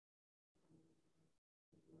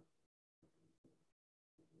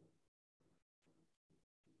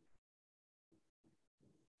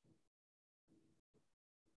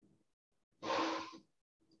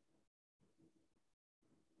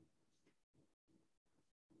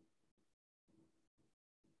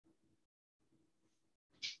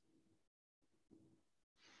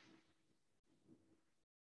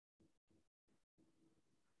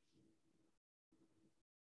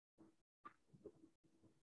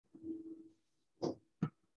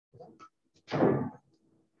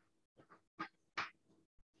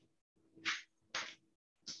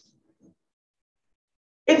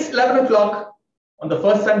It's 11 o'clock on the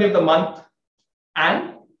first Sunday of the month,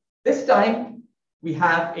 and this time we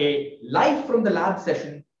have a live from the lab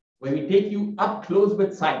session where we take you up close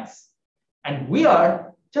with science. And we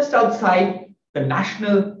are just outside the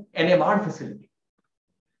National NMR Facility.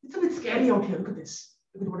 It's a bit scary out here. Look at this.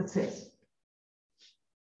 Look at what it says.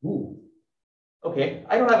 Ooh. Okay,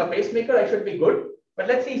 I don't have a pacemaker. I should be good. But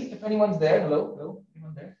let's see if anyone's there. Hello? Hello?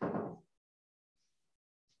 Anyone there?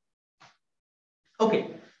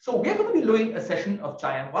 Okay, so we're going to be doing a session of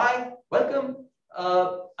Chai and Why. Welcome.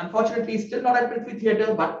 Unfortunately, still not at Prithvi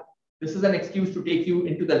Theatre, but this is an excuse to take you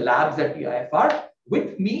into the labs at the TIFR.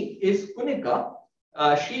 With me is Kunika.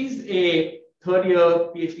 She's a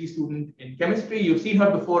third-year PhD student in chemistry. You've seen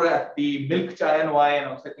her before at the Milk Chai and Why, and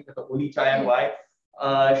also I think at the Holy Chai and Why.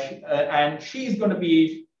 And she's going to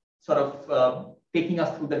be sort of taking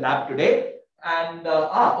us through the lab today. And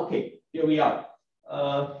okay, here we are.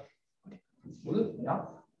 Yeah.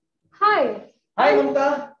 Hi. Hi,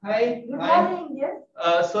 Mamata. Hi. Good morning.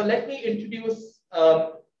 Yes. So let me introduce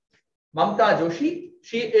Mamata Joshi.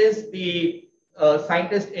 She is the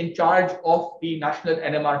scientist in charge of the National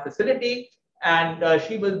NMR Facility, and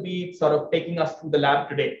she will be sort of taking us through the lab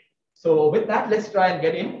today. So with that, let's try and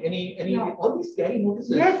get in. All these scary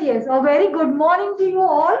notices? Yes. A very good morning to you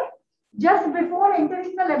all. Just before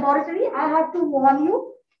entering the laboratory, I have to warn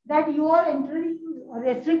you that you are entering a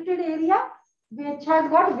restricted area which has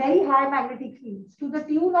got very high magnetic fields to the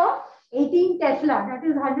tune of 18 Tesla, that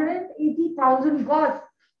is 180,000 watts.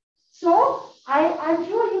 So I'm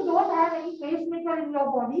sure you don't have any pacemaker in your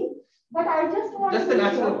body, but I just want to be the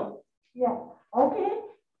natural one. Yeah. Okay.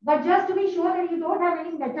 But just to be sure that you don't have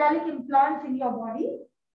any metallic implants in your body,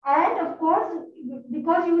 and of course,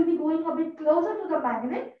 because you will be going a bit closer to the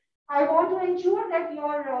magnet, I want to ensure that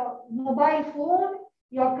your mobile phone,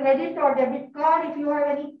 your credit or debit card, if you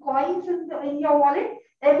have any coins in your wallet,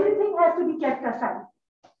 everything has to be kept aside.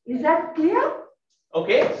 Is that clear?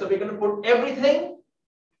 Okay, so we're going to put everything,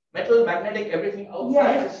 metal, magnetic, everything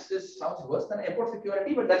outside. Yes. This sounds worse than airport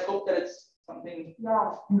security, but let's hope that it's something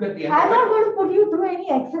cool at the end. I'm not going to put you through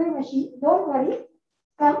any X-ray machine. Don't worry.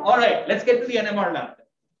 Come. All right, let's get to the NMR lab.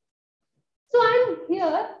 So I'm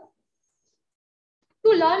here to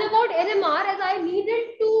learn about NMR as I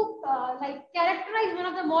needed to characterize one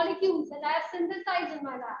of the molecules that I have synthesized in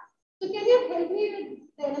my lab. So can you help me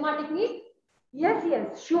with the NMR technique?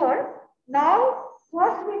 Yes, sure. Now,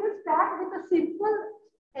 first we will start with a simple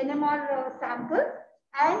NMR sample,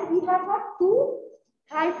 and we have got two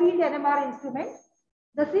high field NMR instruments,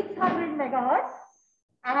 the 600 megahertz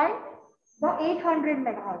and the 800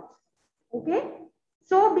 megahertz. Okay.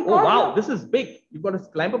 So because oh wow, this is big. You've got to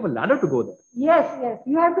climb up a ladder to go there. Yes.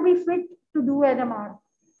 You have to be fit to do NMR.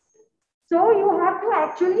 So you have to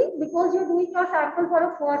actually, because you're doing your sample for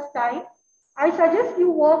the first time, I suggest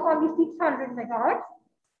you work on the 600 megahertz.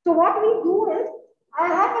 So what we do is, I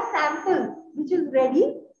have a sample which is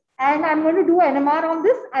ready, and I'm going to do NMR on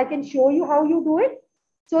this. I can show you how you do it.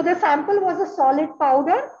 So the sample was a solid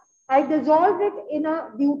powder. I dissolved it in a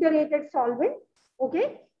deuterated solvent.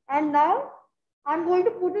 Okay. And now I'm going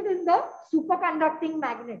to put it in the superconducting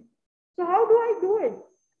magnet. So how do I do it?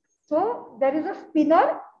 So there is a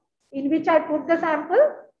spinner in which I put the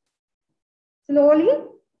sample. Slowly,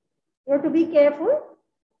 you have to be careful.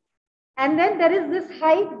 And then there is this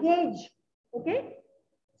height gauge. Okay.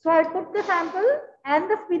 So I put the sample and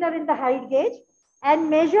the spinner in the height gauge and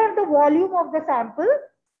measure the volume of the sample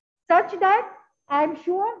such that I'm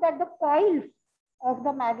sure that the coils of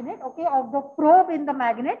the magnet, okay, of the probe in the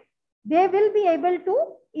magnet, they will be able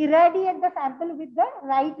to irradiate the sample with the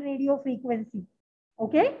right radio frequency.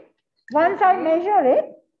 Okay. Once I measure it,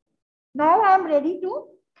 now I'm ready to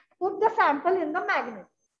put the sample in the magnet.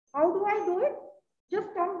 How do I do it? Just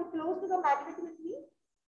come close to the magnet with me.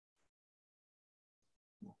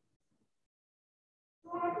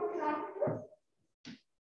 So I have to clamp this.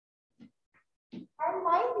 And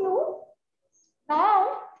mind you,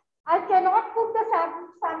 now I cannot put the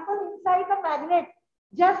sample inside the magnet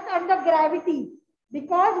just under gravity,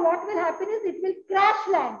 because what will happen is it will crash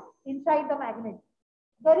land inside the magnet.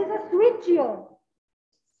 There is a switch here.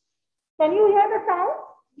 Can you hear the sound?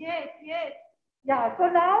 Yes. Yeah, so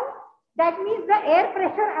now that means the air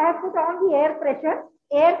pressure, I have put on the air pressure,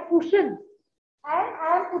 air cushion, and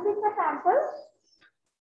I am putting the sample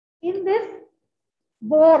in this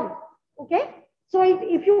bowl. Okay, so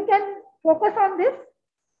if you can focus on this,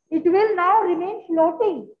 it will now remain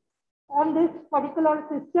floating on this particular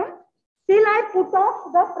system till I put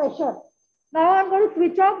off the pressure. Now I'm going to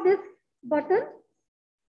switch off this button.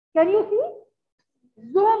 Can you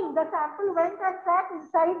see? Zoom, the sample went and sat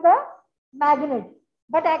inside the magnet.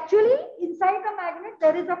 But actually, inside the magnet,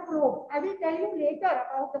 there is a probe. I will tell you later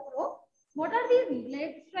about the probe. What are these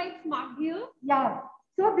lead stripes marked here? Yeah.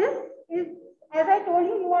 So this is, as I told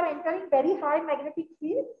you, you are entering very high magnetic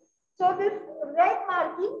field. So this red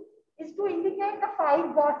marking is to indicate the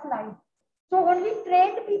 5 Gauss line. So only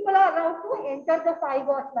trained people are allowed to enter the 5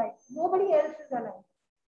 Gauss line. Nobody else is allowed.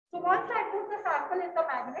 So once I put the sample in the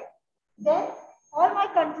magnet, then all my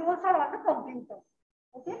controls are on the computer.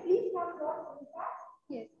 Okay, please follow.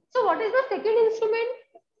 Yes. So what is the second instrument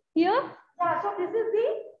here? Yeah, so this is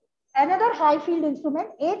another high field instrument,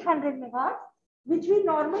 800 megahertz, which we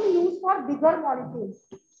normally use for bigger molecules.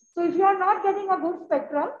 So if you are not getting a good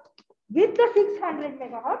spectrum with the 600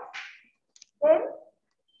 megahertz, then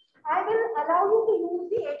I will allow you to use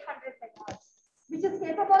the 800 megahertz, which is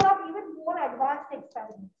capable of even more advanced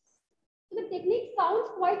experiments. So the technique sounds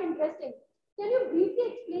quite interesting. Can you briefly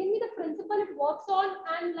explain me the principle it works on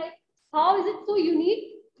and like how is it so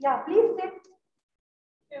unique? Yeah, please sit.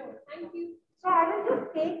 Sure. Thank you. So I will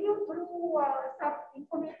just take you through some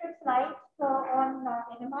informative slides on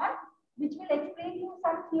NMR, which will explain you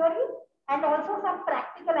some theory and also some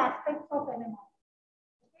practical aspects of NMR.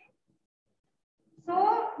 Okay.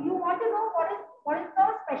 So you want to know what is the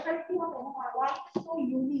specialty of NMR? Why it is so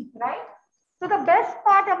unique, right? So the best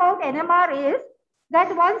part about NMR is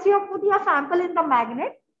that once you have put your sample in the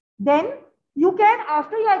magnet, then you can,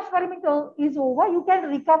 after your experiment is over, you can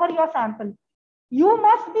recover your sample. You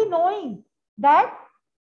must be knowing that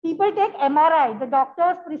people take MRI, the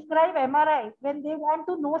doctors prescribe MRI when they want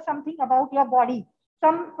to know something about your body.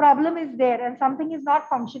 Some problem is there and something is not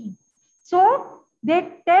functioning. So they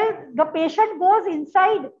tell the patient goes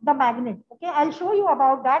inside the magnet. Okay, I'll show you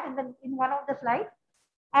about that in one of the slides.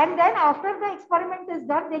 And then after the experiment is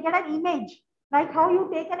done, they get an image, like how you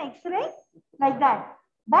take an X-ray, like that.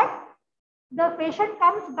 But the patient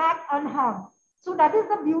comes back unharmed. So that is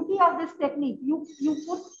the beauty of this technique. You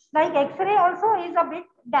put, like X-ray also is a bit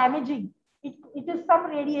damaging. It is some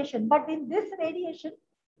radiation, but in this radiation,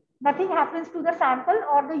 nothing happens to the sample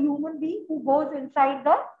or the human being who goes inside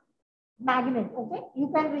the magnet. Okay,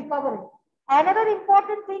 you can recover it. Another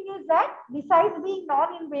important thing is that besides being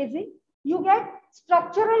non-invasive, you get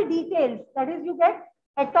structural details. That is, you get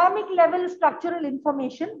atomic level structural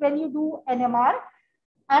information when you do NMR.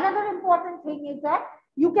 Another important thing is that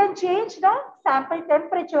you can change the sample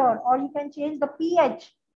temperature, or you can change the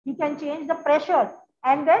pH, you can change the pressure,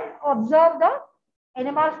 and then observe the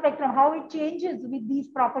NMR spectrum, how it changes with these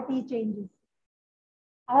property changes.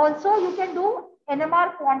 Also, you can do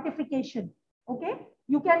NMR quantification. Okay,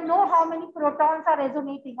 you can know how many protons are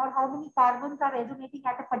resonating or how many carbons are resonating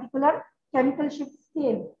at a particular chemical shift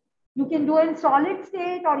scale. You can do in solid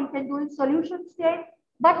state or you can do in solution state.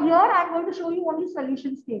 But here I'm going to show you only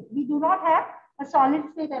solution state. We do not have a solid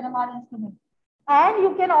state NMR instrument. And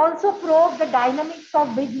you can also probe the dynamics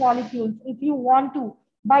of big molecules if you want to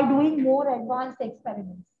by doing more advanced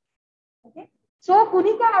experiments. Okay. So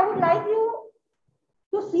Kunika, I would like you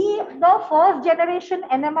to see the first generation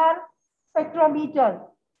NMR spectrometer,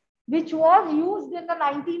 which was used in the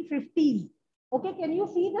 1950s. Okay, can you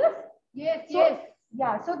see this? Yes, So, yes.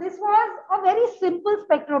 Yeah, so this was a very simple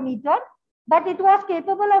spectrometer, but it was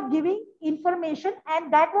capable of giving information,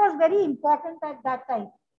 and that was very important at that time.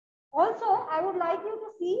 Also, I would like you to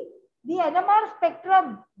see the NMR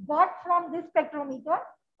spectrum got from this spectrometer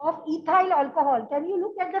of ethyl alcohol. Can you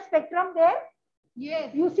look at the spectrum there?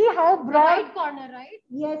 Yes. You see how broad? The right corner, right?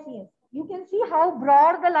 Yes, yes. You can see how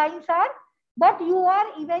broad the lines are, but you are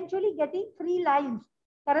eventually getting 3 lines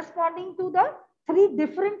corresponding to the 3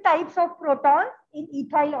 different types of protons in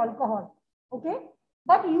ethyl alcohol. Okay,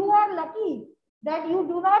 but you are lucky that you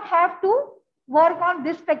do not have to work on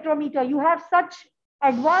this spectrometer. You have such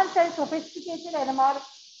advanced and sophisticated NMR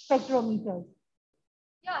spectrometers.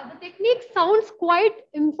 Yeah, the technique sounds quite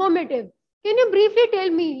informative. Can you briefly tell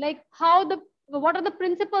me like what are the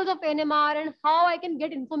principles of NMR and how I can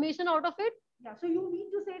get information out of it? Yeah, so you need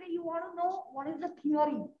to say that you want to know what is the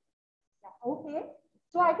theory. Yeah, okay,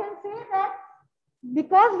 so I can say that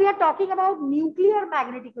because we are talking about nuclear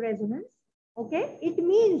magnetic resonance, okay, it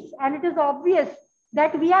means, and it is obvious,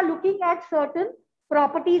 that we are looking at certain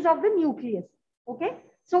properties of the nucleus. Okay,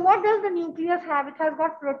 so what does the nucleus have? It has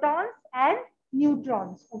got protons and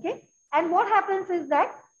neutrons. Okay, and what happens is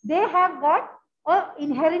that they have got an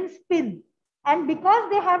inherent spin, and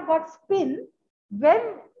because they have got spin, when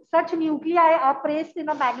such nuclei are placed in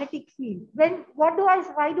a magnetic field, why do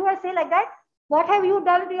I say like that? What have you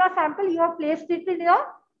done to your sample? You have placed it in a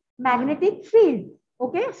magnetic field.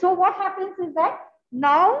 Okay, so what happens is that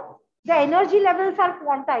now the energy levels are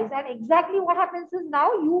quantized, and exactly what happens is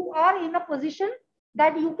now you are in a position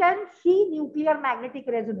that you can see nuclear magnetic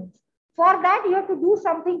resonance. For that, you have to do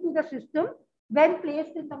something to the system when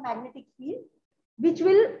placed in the magnetic field, which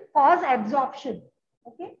will cause absorption.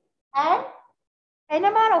 Okay. And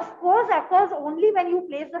NMR, of course, occurs only when you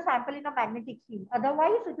place the sample in a magnetic field.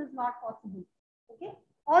 Otherwise, it is not possible. Okay.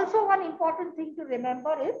 Also, one important thing to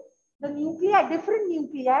remember is the nuclei, different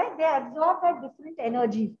nuclei, they absorb at different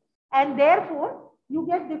energies, and therefore you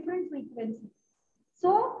get different frequencies.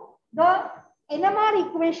 So the NMR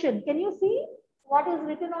equation, can you see what is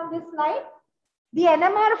written on this slide? The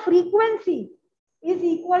NMR frequency is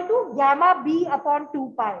equal to gamma B upon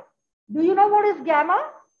 2 pi. Do you know what is gamma?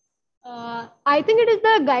 I think it is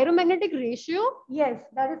the gyromagnetic ratio. Yes,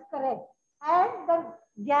 that is correct. And the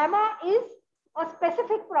gamma is a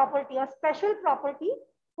specific property, a special property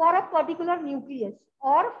for a particular nucleus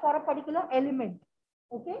or for a particular element.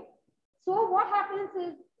 Okay. So what happens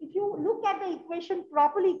is, if you look at the equation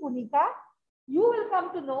properly, Kunika, you will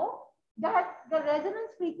come to know that the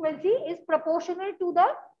resonance frequency is proportional to the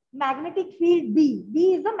magnetic field B.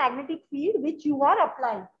 B is the magnetic field which you are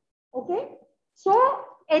applying. Okay. So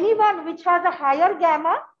anyone which has a higher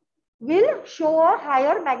gamma will show a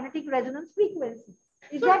higher magnetic resonance frequency.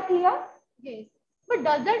 Is that clear? Yes. But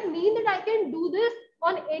does that mean that I can do this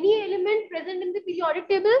on any element present in the periodic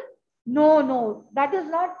table? No, that is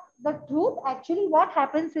not the truth. Actually, what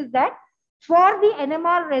happens is that for the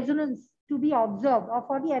NMR resonance to be observed, or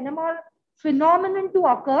for the NMR phenomenon to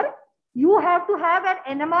occur, you have to have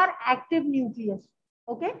an NMR active nucleus.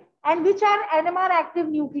 Okay. And which are NMR active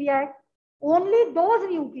nuclei? Only those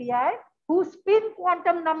nuclei whose spin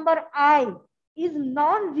quantum number I is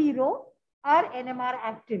non-zero are NMR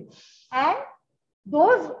active. And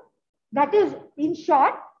those, that is, in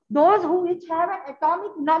short, those which have an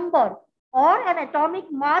atomic number or an atomic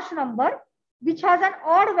mass number which has an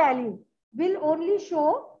odd value will only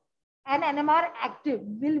show an NMR active,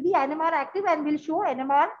 will be NMR active and will show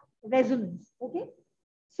NMR resonance. Okay.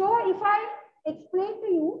 So if I explain to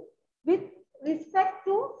you with respect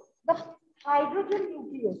to the hydrogen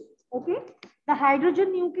nucleus, okay, the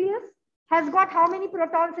hydrogen nucleus has got how many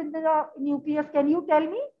protons in the nucleus? Can you tell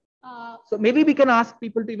me? So maybe we can ask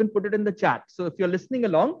people to even put it in the chat. So if you're listening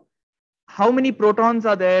along, how many protons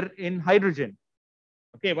are there in hydrogen?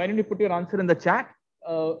 Okay, why don't you put your answer in the chat?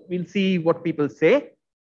 We'll see what people say.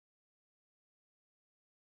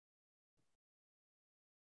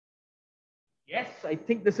 Yes, I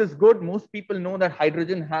think this is good. Most people know that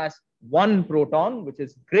hydrogen has one proton, which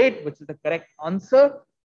is great, which is the correct answer.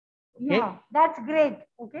 Okay. Yeah, that's great.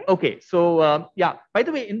 Okay. Okay. So yeah, by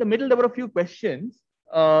the way, in the middle, there were a few questions.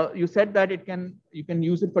 You said that you can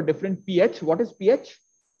use it for different pH. What is pH?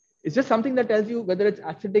 It's just something that tells you whether it's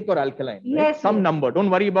acidic or alkaline. Yes. Right? Some number. Don't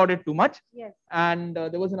worry about it too much. Yes. And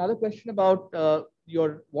there was another question about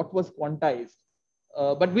what was quantized.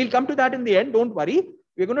 But we'll come to that in the end. Don't worry.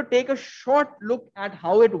 We're going to take a short look at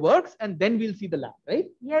how it works, and then we'll see the lab, right?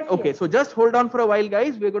 Yes. Okay. Yes. So just hold on for a while,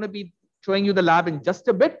 guys. We're going to be showing you the lab in just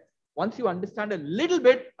a bit, once you understand a little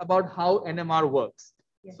bit about how NMR works.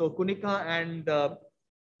 Yes. So Kunika and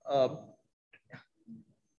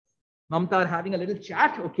Mamata are having a little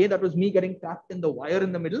chat. Okay, that was me getting tapped in the wire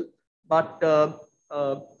in the middle. But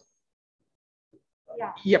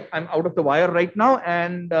yeah. Yep, I'm out of the wire right now.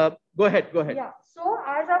 And go ahead. Yeah. So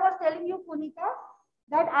as I was telling you, Kunika,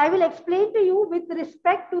 that I will explain to you with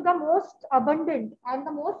respect to the most abundant and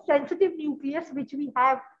the most sensitive nucleus which we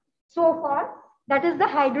have so far, that is the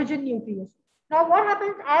hydrogen nucleus. Now, what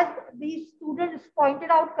happens, as these students pointed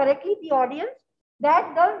out correctly, the audience,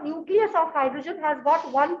 that the nucleus of hydrogen has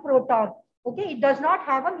got one proton. Okay, it does not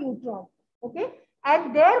have a neutron. Okay,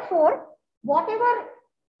 and therefore, whatever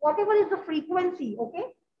is the frequency, okay,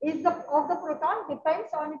 of the proton depends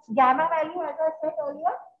on its gamma value, as I said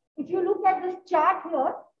earlier. If you look at this chart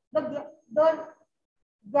here, the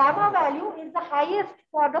gamma value is the highest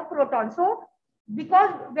for the proton. So,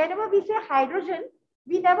 because whenever we say hydrogen,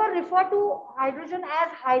 we never refer to hydrogen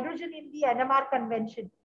as hydrogen in the NMR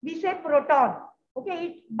convention. We say proton.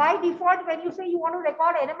 Okay, by default, when you say you want to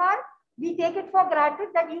record NMR, we take it for granted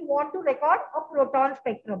that you want to record a proton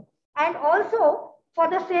spectrum. And also, for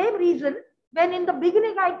the same reason, when in the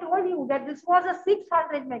beginning I told you that this was a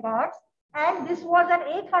 600 megahertz and this was an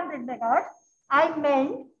 800 megahertz, I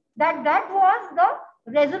meant that that was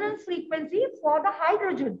the resonance frequency for the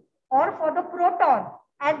hydrogen or for the proton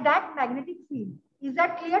at that magnetic field. Is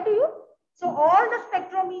that clear to you? So all the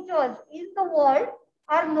spectrometers in the world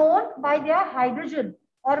are known by their hydrogen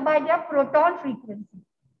or by their proton frequency.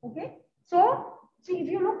 Okay. So see, if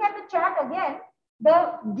you look at the chart again,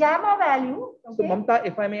 the gamma value. Okay. So Mamata,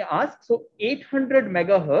 if I may ask, so 800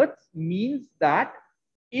 megahertz means that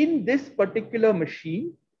in this particular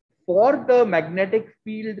machine, for the magnetic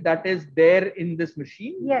field that is there in this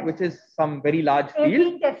machine, Yes. which is some very large 18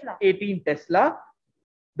 field, Tesla. 18 Tesla,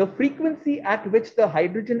 the frequency at which the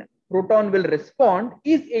hydrogen proton will respond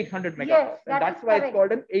is 800 megahertz. Yes, and that's is why correct. it's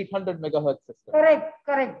called an 800 megahertz system.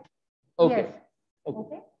 Correct. Okay. Yes.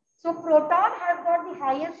 Okay. So proton has got the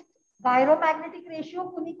highest gyromagnetic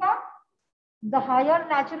ratio, Kunika, the higher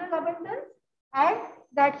natural abundance, and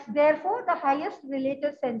that's therefore the highest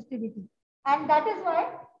relative sensitivity. And that is why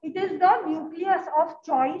it is the nucleus of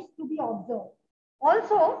choice to be observed.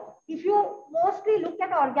 Also, if you mostly look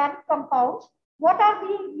at organic compounds, what are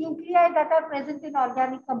the nuclei that are present in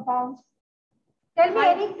organic compounds? Tell me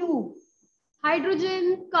any two.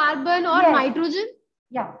 Hydrogen, carbon, or Yes. nitrogen?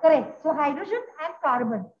 Yeah, correct. So hydrogen and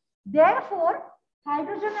carbon. Therefore,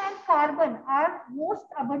 hydrogen and carbon are most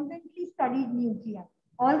abundantly studied nuclei,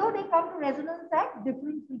 although they come to resonance at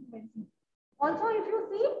different frequencies. Also, if you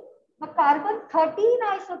see, the carbon-13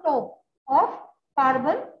 isotope of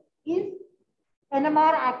carbon is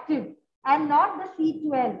NMR active and not the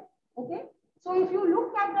C12. Okay. So if you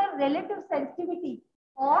look at the relative sensitivity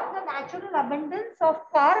or the natural abundance of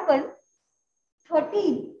carbon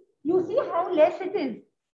 13, you see how less it is.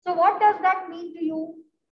 So what does that mean to you?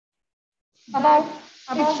 About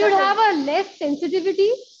it should have a less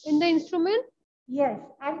sensitivity in the instrument. Yes,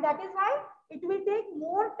 and that is why it will take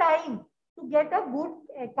more time to get a good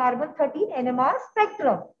carbon-13 NMR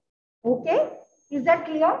spectrum. Okay, is that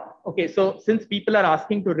clear? Okay, so since people are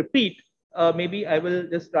asking to repeat, maybe I will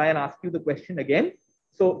just try and ask you the question again.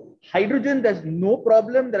 So hydrogen, there's no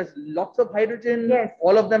problem. There's lots of hydrogen. Yes.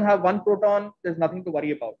 All of them have one proton. There's nothing to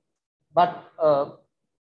worry about. But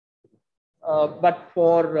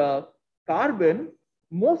for carbon,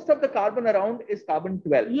 most of the carbon around is carbon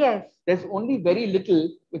 12. Yes. There's only very little,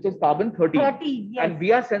 which is carbon 13. 13, yes. And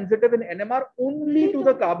we are sensitive in NMR only to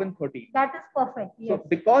the carbon 13. That is perfect. Yes. So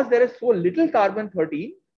because there is so little carbon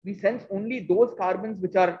 13, we sense only those carbons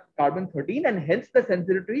which are carbon 13, and hence the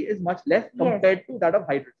sensitivity is much less compared to that of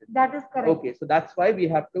hydrogen. That is correct. Okay, so that's why we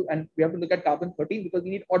have to look at carbon 13 because we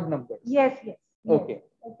need odd numbers. Yes. Okay.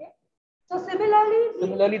 Okay. So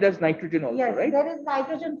similarly, there's nitrogen also, yes, right? There is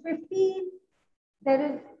nitrogen 15. There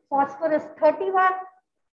is phosphorus 31.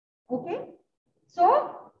 Okay.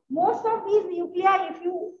 So most of these nuclei, if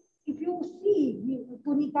you see,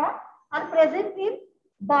 Kunika, are present in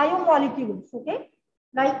biomolecules. Okay.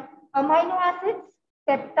 Like amino acids,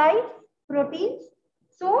 peptides, proteins.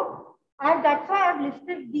 So, and that's why I've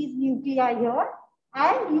listed these nuclei here.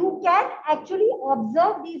 And you can actually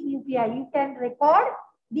observe these nuclei. You can record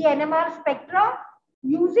the NMR spectra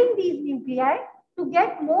using these nuclei to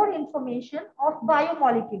get more information of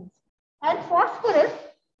biomolecules. And phosphorus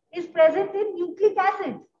is present in nucleic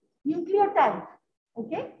acids, nucleotides.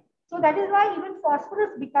 Okay. So that is why even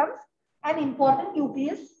phosphorus becomes an important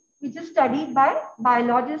nucleus which is studied by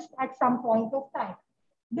biologists at some point of time.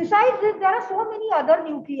 Besides this, there are so many other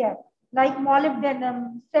nuclei like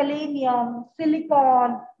molybdenum, selenium,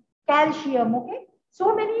 silicon, calcium. Okay,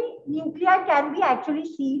 so many nuclei can be actually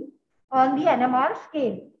seen on the NMR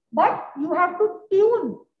scale, but you have to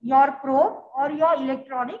tune your probe or your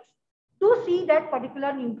electronics to see that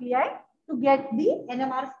particular nuclei to get the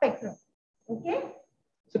NMR spectrum. Okay.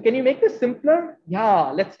 So can you make this simpler?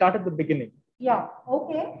 Yeah, let's start at the beginning. Yeah.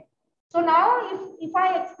 Okay. So now if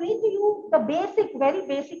I explain to you the very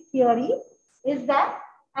basic theory is that,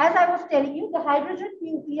 as I was telling you, the hydrogen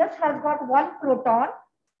nucleus has got one proton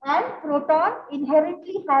and proton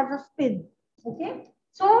inherently has a spin. Okay.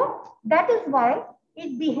 So that is why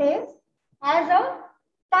it behaves as a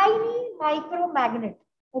tiny micromagnet.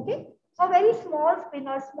 Okay. A very small spin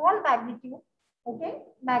or small magnitude. Okay.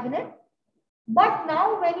 Magnet. But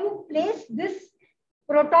now when you place this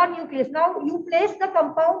proton nucleus, now you place the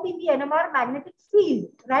compound in the NMR magnetic field,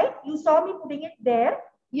 right? You saw me putting it there.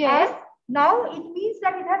 Yes. And now it means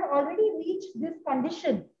that it has already reached this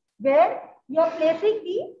condition where you are placing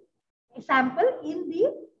the sample in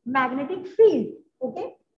the magnetic field.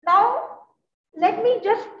 Okay. Now, let me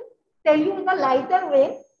just tell you in a lighter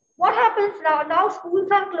way what happens now. Now schools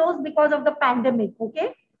are closed because of the pandemic.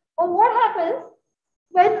 Okay. Or what happens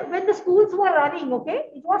when the schools were running? Okay.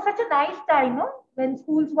 It was such a nice time, no? When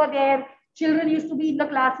schools were there, children used to be in the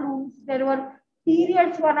classrooms. There were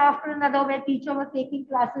periods one after another where teacher was taking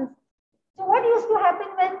classes. So what used to happen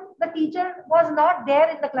when the teacher was not there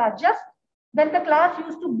in the class? Just when the class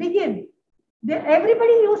used to begin,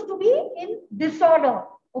 everybody used to be in disorder.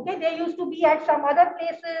 Okay, they used to be at some other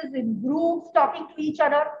places in groups talking to each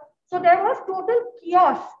other. So there was total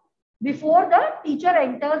chaos before the teacher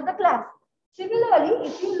enters the class. Similarly,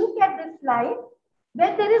 if you look at this slide,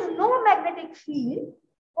 when there is no magnetic field,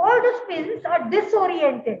 all the spins are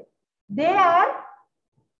disoriented. They are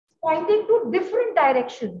pointing to different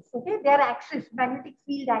directions, okay? Their axis, magnetic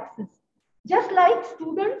field axis. Just like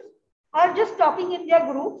students are just talking in their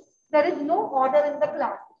groups, there is no order in the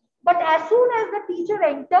class. But as soon as the teacher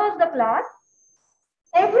enters the class,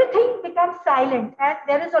 everything becomes silent and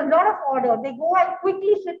there is a lot of order. They go and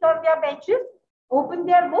quickly sit on their benches, open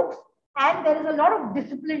their books, and there is a lot of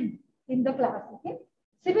discipline in the class, okay?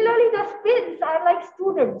 Similarly, the spins are like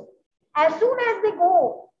students. As soon as they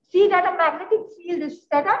go see that a magnetic field is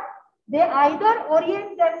set up, they either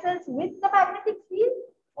orient themselves with the magnetic field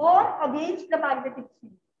or against the magnetic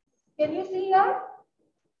field. Can you see here?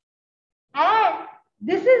 And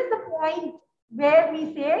this is the point where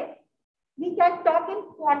we say we can talk in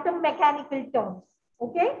quantum mechanical terms.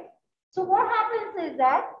 Okay. So what happens is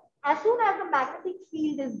that as soon as the magnetic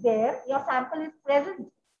field is there, your sample is present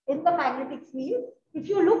in the magnetic field. If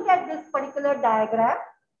you look at this particular diagram,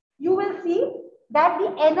 you will see that the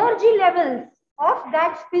energy levels of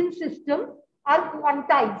that spin system are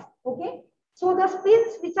quantized. Okay. So the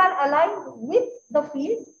spins which are aligned with the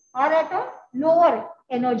field are at a lower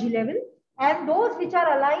energy level, and those which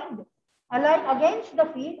are aligned against the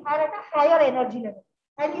field are at a higher energy level.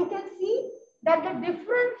 And you can see that the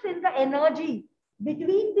difference in the energy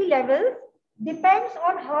between the levels depends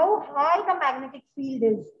on how high the magnetic field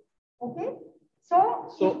is. Okay. So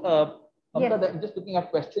Mamata, yes. I'm just looking at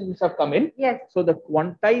questions which have come in. Yes. So the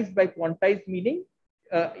quantized by quantized meaning,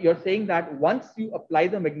 you're saying that once you apply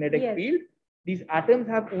the magnetic Yes. field, these atoms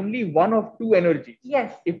have only one of two energies.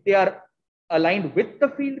 Yes. If they are aligned with the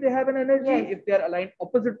field, they have an energy. Yes. If they are aligned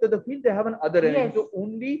opposite to the field, they have another energy. Yes. So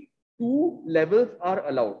only two levels are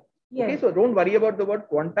allowed. Yes. Okay, so don't worry about the word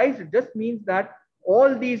quantized. It just means that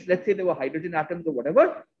all these, let's say they were hydrogen atoms or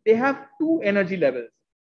whatever, they have two energy levels.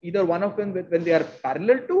 Either one of them when they are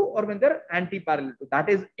parallel to or when they're anti-parallel to. That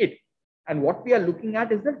is it. And what we are looking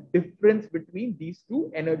at is the difference between these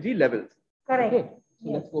two energy levels. Correct. Okay, so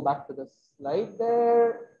yes. let's go back to the slide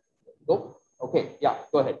there. Go. Okay, yeah,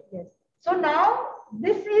 go ahead. Yes. So now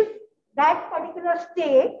this is that particular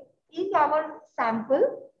state in our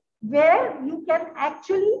sample where you can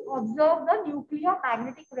actually observe the nuclear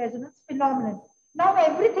magnetic resonance phenomenon. Now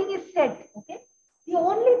everything is set. Okay. The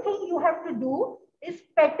only thing you have to do is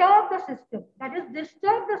perturb the system, that is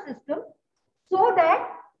disturb the system so that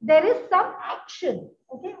there is some action.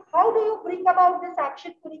 Okay. How do you bring about this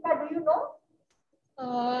action, Kunika? Do you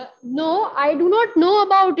know? No, I do not know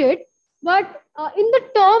about it. But in the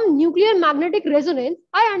term nuclear magnetic resonance,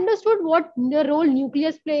 I understood what the role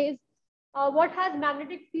nucleus plays, what has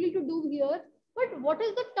magnetic field to do here. But what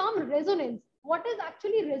is the term resonance? What is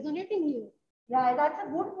actually resonating here? Yeah, that's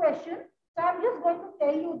a good question. So I'm just going to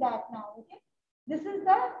tell you that now. Okay. This is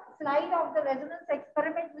the slide of the resonance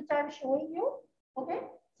experiment which I'm showing you. Okay.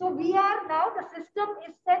 So we are now, the system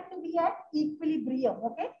is said to be at equilibrium.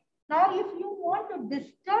 Okay. Now, if you want to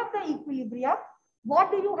disturb the equilibrium,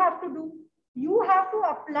 what do you have to do? You have to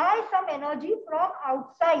apply some energy from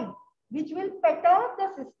outside, which will perturb the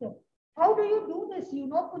system. How do you do this? You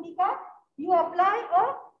know, Kunika, you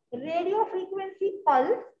apply a radio frequency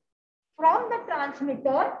pulse from the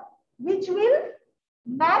transmitter, which will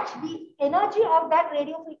match the energy of that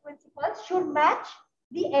radio frequency pulse, should match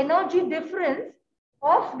the energy difference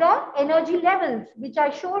of the energy levels, which I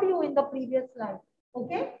showed you in the previous slide.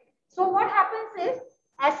 Okay. So what happens is,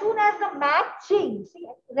 as soon as the matching, see,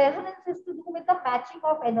 resonance is to do with the matching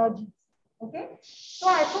of energies. Okay. So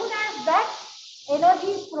as soon as that energy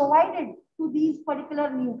is provided to these particular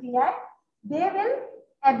nuclei, they will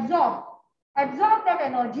absorb that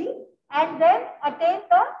energy and then attain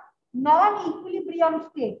the non-equilibrium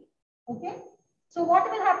state. Okay. So what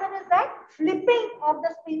will happen is that flipping of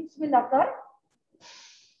the spins will occur,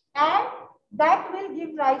 and that will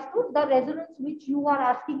give rise to the resonance which you are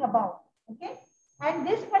asking about. Okay. And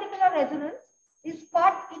this particular resonance is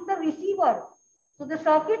caught in the receiver. So the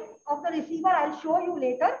circuit of the receiver, I'll show you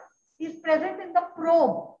later, is present in the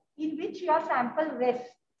probe in which your sample rests.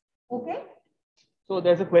 Okay. So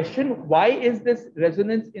there's a question, why is this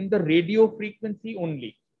resonance in the radio frequency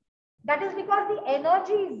only? That is because the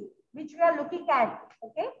energies which we are looking at,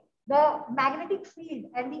 okay, the magnetic field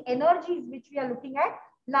and the energies which we are looking at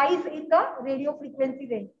lies in the radio frequency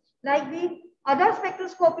range. Like the other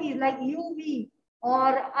spectroscopies like UV or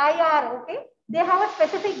IR, okay, they have a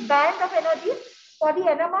specific band of energy. For the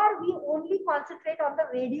NMR, we only concentrate on the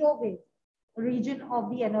radio wave region of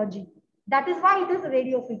the energy. That is why it is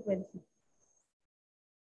radio frequency.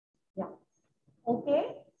 Yeah.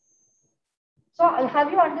 Okay. So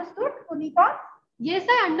have you understood, Kunika? Yes,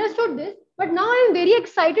 I understood this. But now I'm very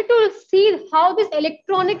excited to see how these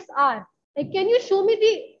electronics are. Like, can you show me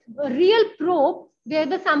the real probe where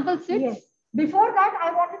the sample sits? Yes. Before that,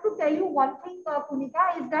 I wanted to tell you one thing,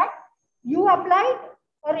 Kunika, is that you applied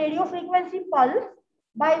a radio frequency pulse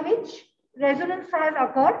by which resonance has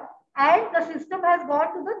occurred and the system has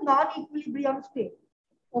gone to the non-equilibrium state.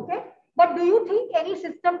 Okay. But do you think any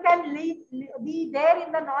system can be there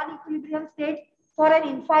in the non-equilibrium state for an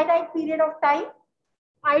infinite period of time?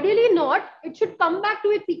 Ideally not. It should come back to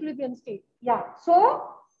its equilibrium state. Yeah. So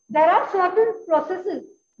there are certain processes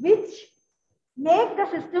which make the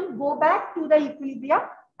system go back to the equilibrium,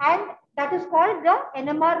 and that is called the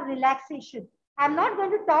NMR relaxation. I'm not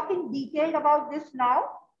going to talk in detail about this now.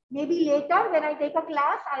 Maybe later when I take a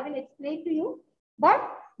class, I will explain to you. But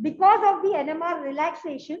because of the NMR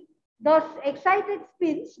relaxation, the excited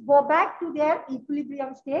spins go back to their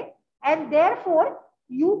equilibrium state, and therefore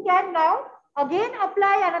you can now again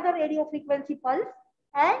apply another radio frequency pulse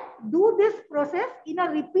and do this process in a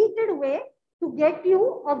repeated way to get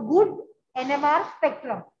you a good NMR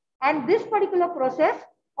spectrum. And this particular process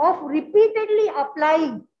of repeatedly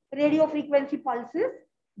applying radio frequency pulses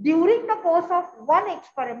during the course of one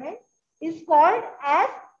experiment is called as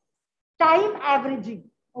time averaging.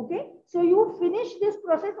 Okay, so you finish this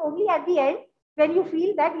process only at the end when you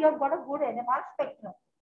feel that you have got a good NMR spectrum.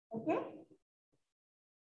 Okay.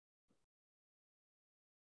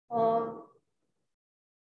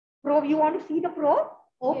 Probe, you want to see the probe?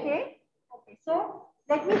 Okay. Yes. Okay, so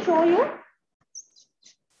let me show you.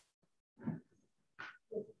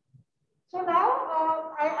 So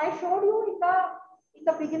now I showed you in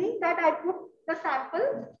the beginning that I put the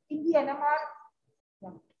sample in the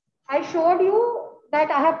NMR. I showed you that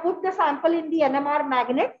I have put the sample in the NMR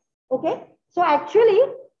magnet. Okay. So actually,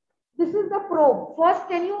 this is the probe. First,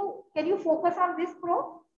 can you focus on this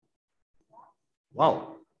probe?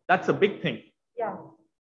 Wow, that's a big thing. Yeah.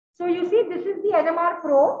 So you see, this is the NMR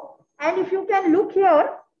probe, and if you can look here,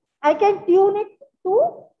 I can tune it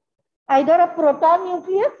to either a proton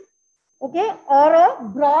nucleus, okay, or a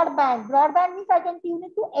broadband. Broadband means I can tune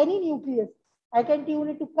it to any nucleus. I can tune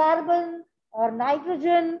it to carbon or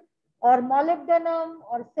nitrogen or molybdenum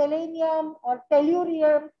or selenium or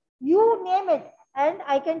tellurium, you name it, and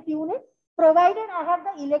I can tune it, provided I have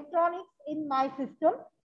the electronics in my system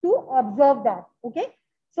to observe that. Okay.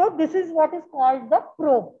 So this is what is called the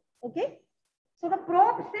probe. Okay. So the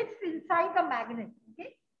probe sits inside the magnet.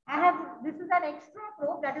 Okay. This is an extra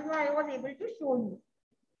probe. That is why I was able to show you.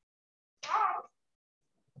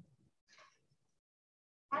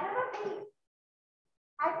 And another thing,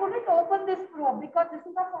 I couldn't open this probe because this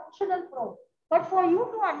is a functional probe. But for you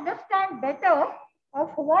to understand better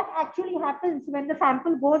of what actually happens when the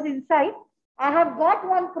sample goes inside, I have got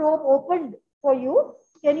one probe opened for you.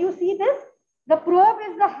 Can you see this? The probe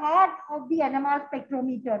is the heart of the NMR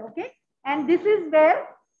spectrometer, okay? And this is where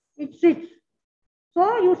it sits.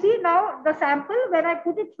 So you see now the sample, when I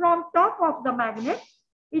put it from top of the magnet,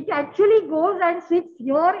 it actually goes and sits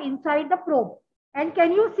here inside the probe. And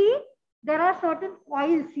can you see? There are certain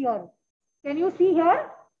coils here. Can you see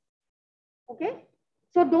here? Okay.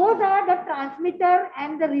 So those are the transmitter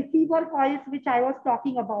and the receiver coils which I was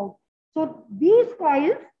talking about. So these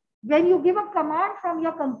coils, when you give a command from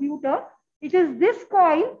your computer, it is this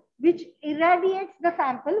coil which irradiates the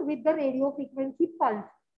sample with the radio frequency pulse.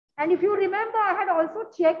 And if you remember, I had also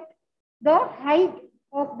checked the height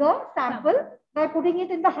of the sample by putting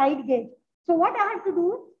it in the height gauge. So what I have to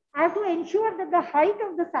do, I have to ensure that the height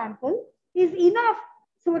of the sample is enough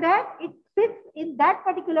so that it fits in that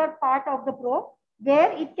particular part of the probe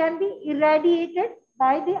where it can be irradiated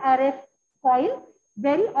by the RF coil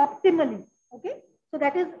very optimally. Okay, so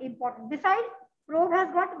that is important. Besides, probe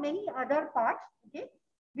has got many other parts, okay,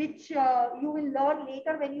 which you will learn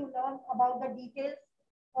later when you learn about the details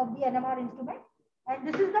of the NMR instrument. And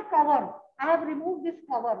this is the cover. I have removed this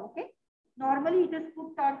cover. Okay, normally it is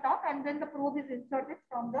put on top and then the probe is inserted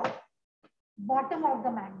from the bottom of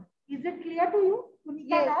the magnet. Is it clear to you, Kunika?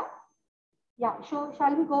 Yes. Now? Yeah. So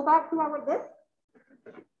shall we go back to our desk?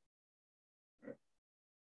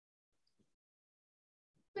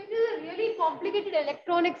 So it is a really complicated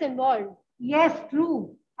electronics involved. Yes,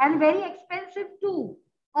 true. And very expensive too.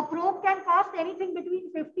 A probe can cost anything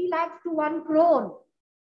between 50 lakhs to 1 crore.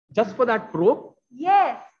 Just for that probe?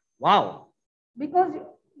 Yes. Wow. Because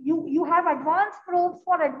you have advanced probes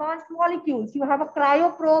for advanced molecules. You have a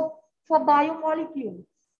cryo probe for biomolecules.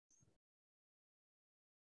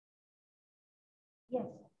 Yes.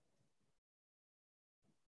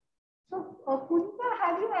 So, Kunika,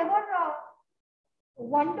 have you ever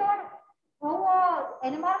wondered how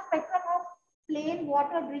an NMR spectrum of plain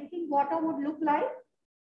water, drinking water would look like?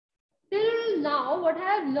 Till now, what I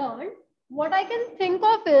have learned, what I can think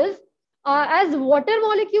of is as water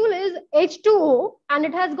molecule is H2O and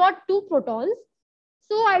it has got 2 protons.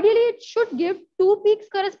 So ideally it should give 2 peaks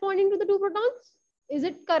corresponding to the 2 protons. Is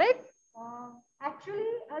it correct?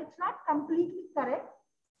 Actually, it's not completely correct.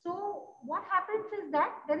 So what happens is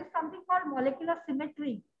that there is something called molecular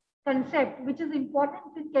symmetry concept, which is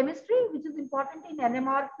important in chemistry, which is important in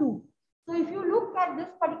NMR too. So if you look at this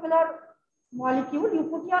particular molecule, you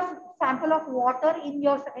put your sample of water in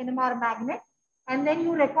your NMR magnet, and then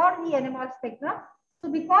you record the NMR spectrum.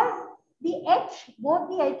 So because the H, both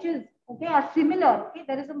the H's, okay, are similar, okay,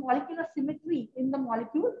 there is a molecular symmetry in the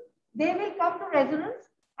molecule, they will come to resonance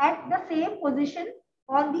at the same position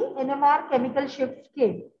on the NMR chemical shift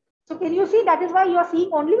scale. So can you see, that is why you are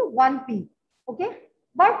seeing only one peak, okay?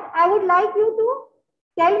 But I would like you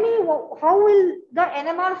to tell me how will the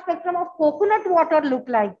NMR spectrum of coconut water look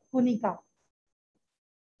like, Kunika?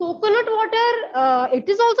 Coconut water, it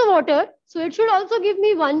is also water. So it should also give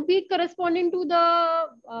me 1 peak corresponding to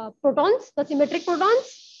the protons, the symmetric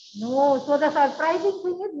protons. No, so the surprising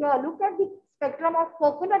thing is, here, look at the spectrum of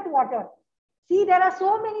coconut water. See, there are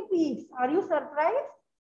so many peaks. Are you surprised?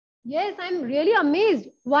 Yes, I'm really amazed.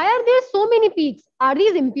 Why are there so many peaks? Are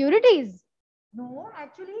these impurities? No,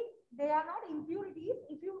 actually, they are not impurities.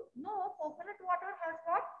 If you know, coconut water has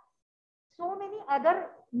got so many other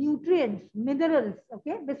nutrients, minerals,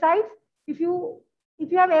 okay? Besides, if you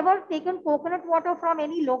have ever taken coconut water from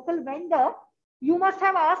any local vendor, you must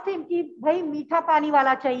have asked him कि भाई मीठा पानी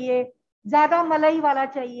वाला चाहिए, ज़्यादा मलाई वाला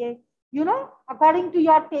चाहिए, you know, according to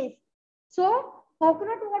your taste. So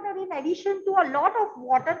coconut water, in addition to a lot of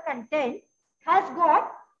water content, has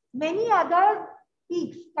got many other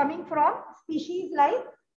peaks coming from species like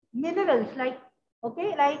minerals, like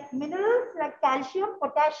minerals like calcium,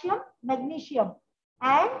 potassium, magnesium,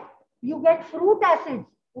 and you get fruit acids,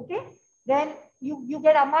 okay? Then you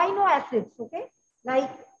get amino acids, okay? Like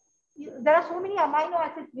there are so many amino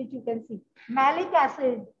acids which you can see, malic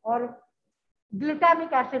acid or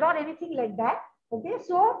glutamic acid or anything like that, okay?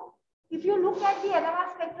 So if you look at the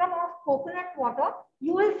NMR spectrum of coconut water,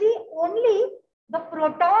 you will see only the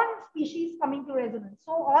proton species coming to resonance.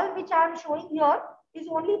 So all which I am showing here is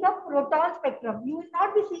only the proton spectrum. You will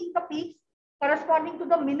not be seeing the peaks corresponding to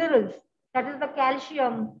the minerals, that is the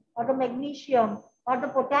calcium or the magnesium or the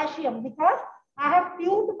potassium, because I have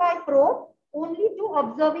tuned my probe only to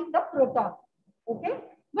observing the proton. Okay.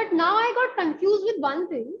 But now I got confused with one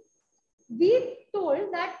thing. We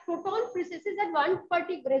told that proton precesses at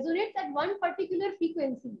resonates at one particular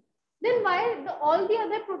frequency. Then why all the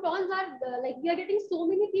other protons are like we are getting so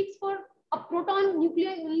many peaks for a proton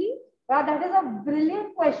nuclei only? That is a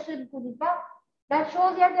brilliant question, Kunika. That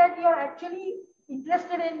shows that you are actually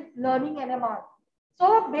interested in learning NMR.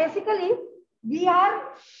 So basically, we are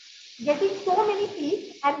getting so many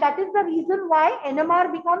peaks, and that is the reason why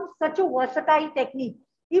NMR becomes such a versatile technique.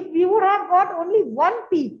 If we would have got only one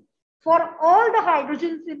peak for all the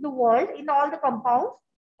hydrogens in the world, in all the compounds,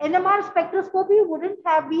 NMR spectroscopy wouldn't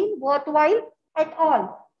have been worthwhile at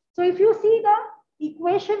all. So if you see the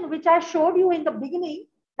equation which I showed you in the beginning,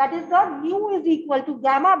 that is the mu is equal to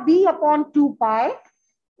gamma b upon 2 pi.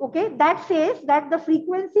 Okay, that says that the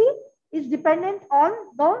frequency is dependent on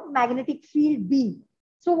the magnetic field B.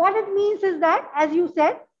 So what it means is that, as you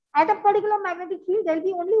said, at a particular magnetic field, there will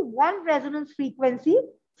be only one resonance frequency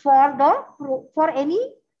for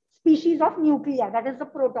any species of nuclei, that is the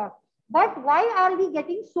proton. But why are we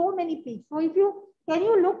getting so many peaks? So can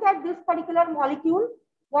you look at this particular molecule?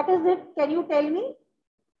 What is it? Can you tell me?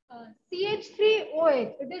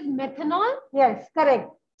 CH3OH, it is methanol? Yes,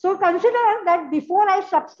 correct. So consider that before I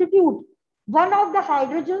substitute one of the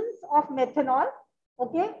hydrogens of methanol,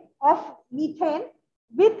 okay, of methane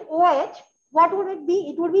with OH, what would it be?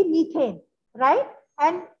 It would be methane, right?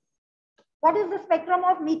 And what is the spectrum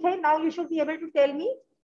of methane? Now you should be able to tell me.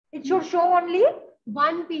 It should show only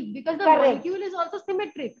one peak because the correct. molecule is also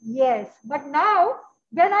symmetric. Yes, but now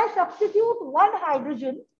when I substitute one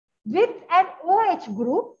hydrogen with an OH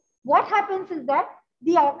group, what happens is that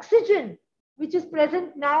the oxygen which is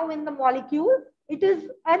present now in the molecule, it is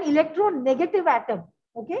an electronegative atom.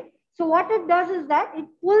 Okay. So what it does is that it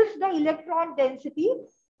pulls the electron density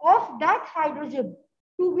of that hydrogen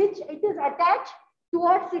to which it is attached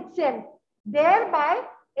towards itself, thereby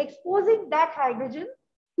exposing that hydrogen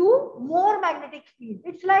to more magnetic field.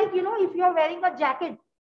 It's like, if you're wearing a jacket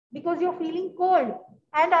because you're feeling cold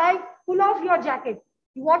and I pull off your jacket,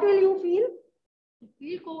 what will you feel? You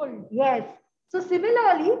feel cold. Yes. So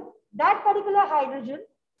similarly, that particular hydrogen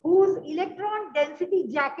whose electron density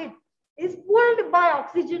jacket is pulled by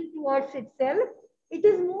oxygen towards itself, it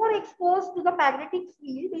is more exposed to the magnetic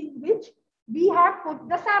field in which we have put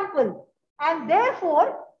the sample. And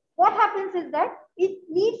therefore, what happens is that it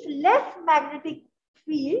needs less magnetic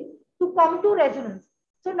field to come to resonance.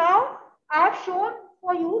 So now I have shown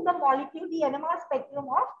for you the molecule, the NMR spectrum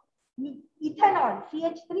of ethanol,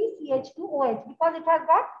 CH3CH2OH, because it has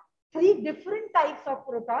got 3 different types of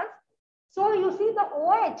protons. So you see the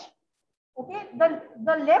OH, okay,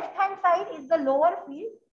 the left hand side is the lower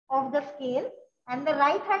field of the scale and the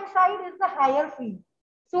right hand side is the higher field.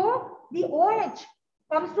 So the OH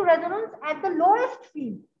comes to resonance at the lowest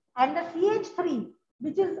field and the CH3,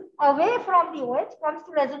 which is away from the OH, comes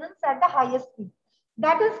to resonance at the highest field.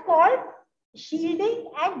 That is called shielding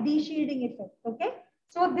and de-shielding effect. Okay,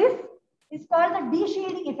 so this is called the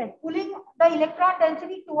de-shielding effect, pulling the electron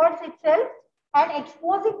density towards itself and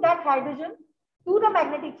exposing that hydrogen to the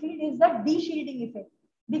magnetic field is the de-shielding effect.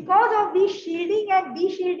 Because of the shielding and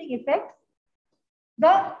de-shielding effects,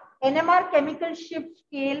 the NMR chemical shift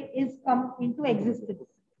scale is come into existence.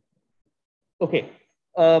 Okay,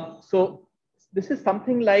 so this is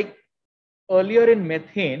something like earlier in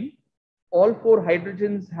methane, all 4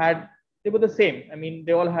 hydrogens they were the same. I mean,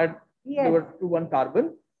 they all had, yes, they were 2-1 carbon.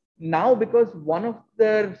 Now, because one of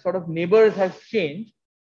their sort of neighbors has changed,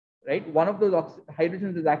 right? One of those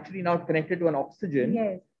hydrogens is actually now connected to an oxygen.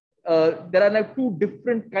 Yes. There are now 2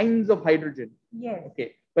 different kinds of hydrogen. Yes.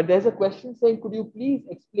 Okay. But there's a question saying, could you please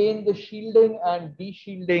explain the shielding and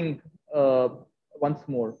de-shielding once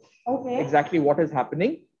more? Okay. Exactly what is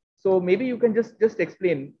happening. So maybe you can just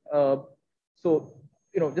explain. So,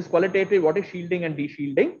 just qualitatively, what is shielding and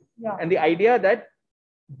de-shielding? Yeah. And the idea that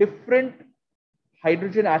different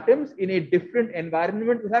hydrogen atoms in a different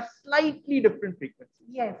environment will have slightly different frequencies.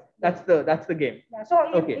 Yes. That's the game. Yeah. So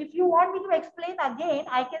if you want me to explain again,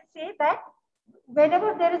 I can say that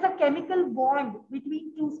whenever there is a chemical bond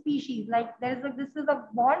between 2 species, like this is a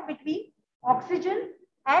bond between oxygen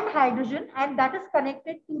and hydrogen, and that is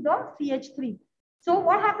connected to the CH3. So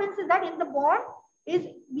what happens is that in the bond is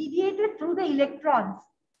mediated through the electrons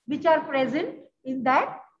which are present in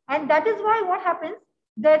that, and that is why what happens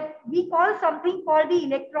that we call something called the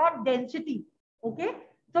electron density. Okay,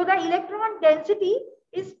 so the electron density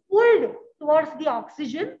is pulled towards the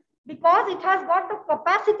oxygen because it has got the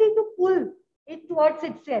capacity to pull it towards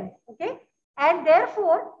itself. Okay, and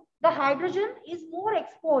therefore the hydrogen is more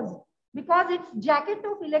exposed because its jacket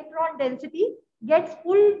of electron density gets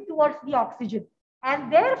pulled towards the oxygen,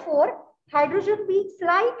 and therefore hydrogen being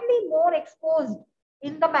slightly more exposed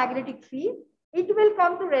in the magnetic field, it will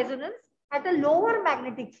come to resonance at a lower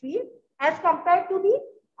magnetic field as compared to the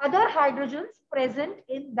other hydrogens present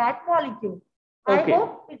in that molecule. Okay. I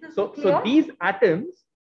hope it is clear. So these atoms,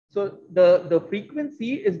 so the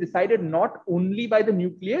frequency is decided not only by the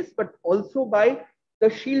nucleus, but also by the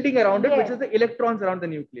shielding around it, Yes. which is the electrons around the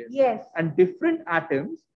nucleus. Yes. And different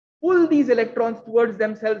atoms pull these electrons towards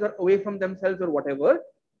themselves or away from themselves or whatever,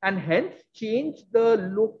 and hence change the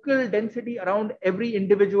local density around every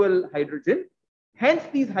individual hydrogen. Hence,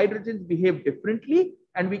 these hydrogens behave differently,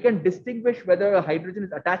 and we can distinguish whether a hydrogen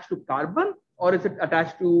is attached to carbon or is it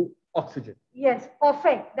attached to oxygen. Yes,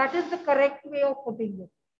 perfect. That is the correct way of putting it.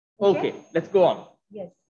 Okay, let's go on.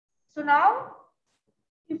 Yes. So now,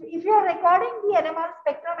 if you are recording the NMR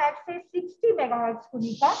spectrum at say 60 megahertz,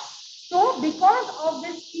 Kunika, so because of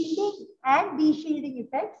this shielding and de-shielding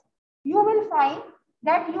effects, you will find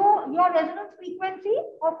that your resonance frequency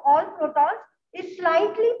of all protons is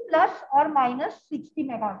slightly plus or minus 60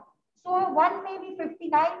 megahertz. So one may be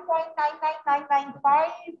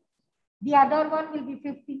 59.99995, the other one will be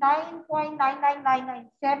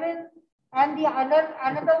 59.99997, and the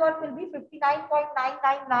another one will be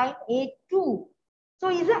 59.99982. So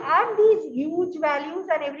aren't these huge values,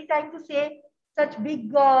 and every time to say such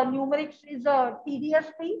big numerics is a tedious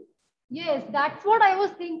thing? Yes, that's what I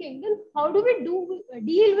was thinking. Then how do we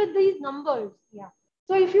deal with these numbers? Yeah.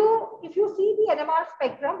 So if you see the NMR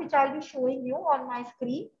spectrum, which I'll be showing you on my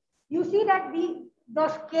screen, you see that the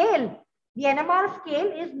scale, the NMR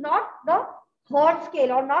scale is not the Hertz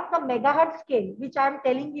scale or not the megahertz scale, which I'm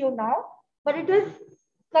telling you now, but it is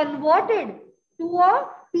converted to a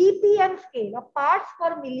ppm scale, a parts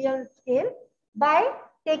per million scale, by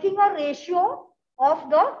taking a ratio of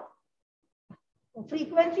the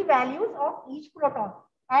frequency values of each proton.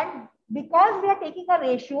 And because we are taking a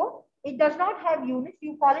ratio, it does not have units.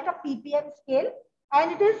 You call it a ppm scale,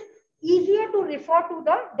 and it is easier to refer to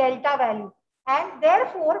the delta value. And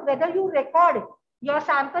therefore, whether you record your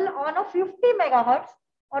sample on a 50 megahertz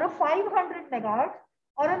or a 500 megahertz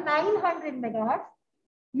or a 900 megahertz,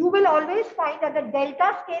 you will always find that the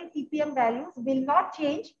delta scale ppm values will not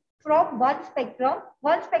change from one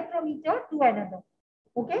spectrometer to another.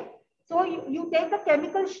 Okay, so you take the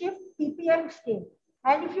chemical shift ppm scale.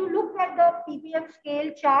 And if you look at the ppm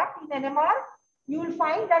scale chart in NMR, you will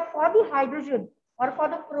find that for the hydrogen or for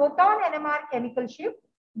the proton NMR chemical shift,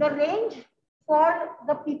 the range for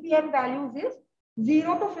the ppm values is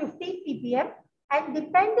 0 to 15 ppm. And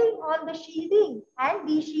depending on the shielding and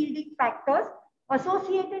de-shielding factors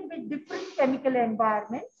associated with different chemical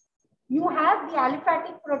environments, you have the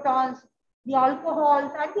aliphatic protons, the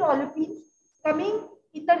alcohols, and the olefins coming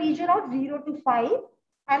in the region of 0 to 5,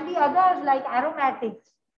 and the others like aromatics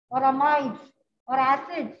or amides or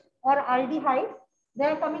acids or aldehydes, they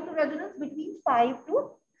are coming to resonance between 5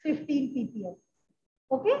 to 15 ppm.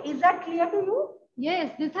 Okay, is that clear to you?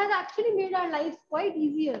 Yes, this has actually made our lives quite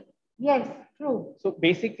easier. Yes, true. So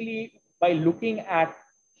basically, by looking at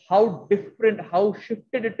how different, how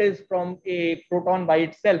shifted it is from a proton by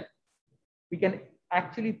itself, we can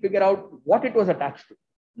actually figure out what it was attached to.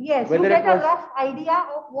 Yes, you get a rough idea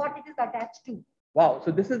of what it is attached to. Wow.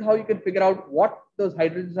 So this is how you can figure out what those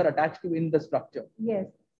hydrogens are attached to in the structure. Yes.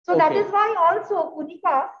 So that is why also,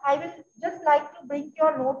 Kunika, I will just like to bring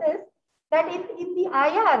your notice that in the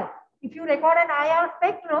IR, if you record an IR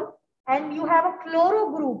spectrum and you have a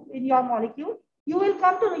chloro group in your molecule, you will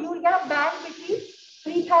come to, you will get a band between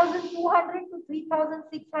 3,200 to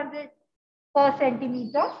 3,600 per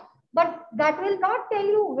centimeter. But that will not tell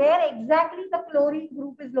you where exactly the chlorine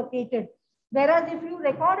group is located. Whereas if you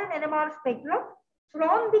record an NMR spectrum,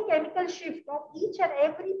 from the chemical shift of each and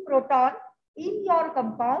every proton in your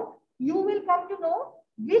compound, you will come to know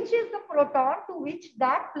which is the proton to which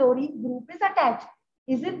that chlorine group is attached.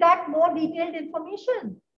 Isn't that more detailed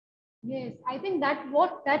information? Yes, I think that's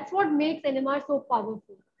what makes NMR so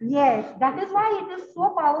powerful. Yes, that is why it is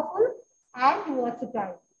so powerful and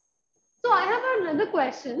versatile. So I have another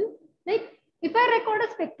question. Like, if I record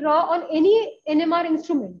a spectra on any NMR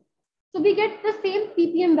instrument, so we get the same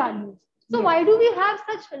ppm values. So Yes. why do we have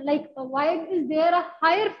such, like, why is there a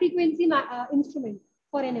higher frequency instrument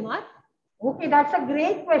for NMR? Okay, that's a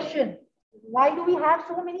great question. Why do we have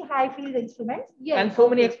so many high field instruments? Yes. And so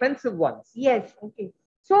many expensive ones. Yes, okay.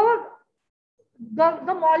 So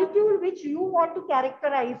the molecule which you want to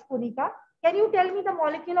characterize, Kunika, can you tell me the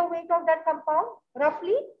molecular weight of that compound,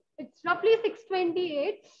 roughly? It's roughly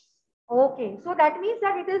 628. Okay, so that means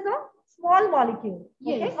that it is a small molecule,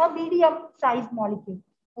 okay, Yes. a medium-sized molecule,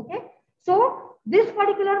 okay. So this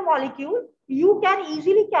particular molecule, you can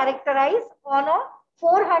easily characterize on a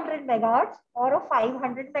 400 megahertz or a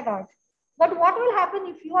 500 megahertz. But what will happen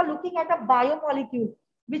if you are looking at a biomolecule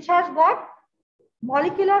which has got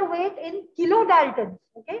molecular weight in kilodaltons,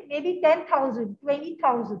 okay, maybe 10,000,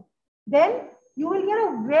 20,000, then you will get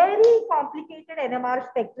a very complicated NMR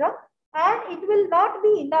spectrum, and it will not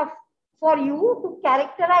be enough for you to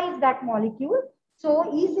characterize that molecule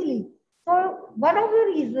so easily. So one of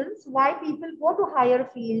the reasons why people go to higher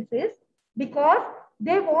fields is because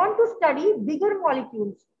they want to study bigger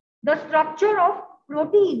molecules, the structure of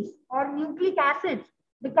proteins or nucleic acids,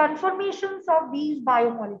 the conformations of these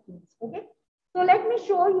biomolecules, okay. So let me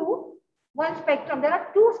show you one spectrum. There are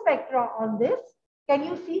two spectra on this. Can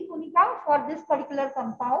you see, Kunika, for this particular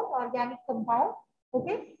compound, organic compound?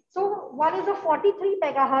 Okay. So one is a 43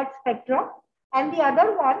 megahertz spectrum and the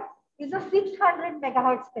other one is a 600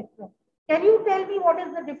 megahertz spectrum. Can you tell me what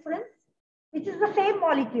is the difference? Which is the same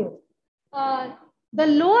molecule? The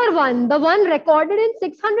lower one, the one recorded in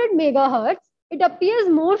 600 megahertz, it appears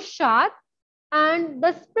more sharp and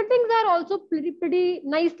the splittings are also pretty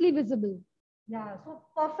nicely visible. Yeah, so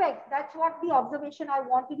perfect. That's what the observation I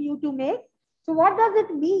wanted you to make. So what does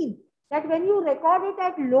it mean? That when you record it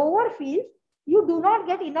at lower fields, you do not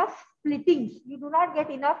get enough splittings. You do not get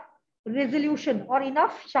enough resolution or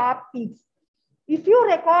enough sharp peaks. If you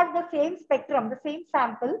record the same spectrum, the same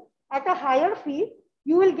sample at a higher field,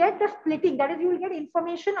 you will get the splitting. That is, you will get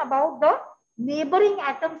information about the neighboring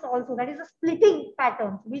atoms also. That is a splitting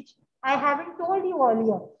patterns, which I haven't told you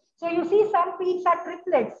earlier. So you see some peaks are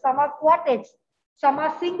triplets, some are quartets, some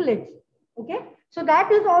are singlets. Okay. So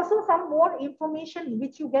that is also some more information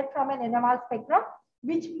which you get from an NMR spectrum,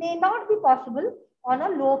 which may not be possible on a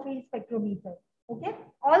low field spectrometer. Okay.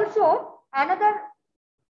 Also,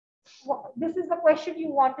 this is the question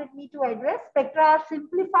you wanted me to address. Spectra are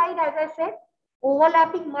simplified, as I said,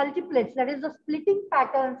 overlapping multiplets, that is the splitting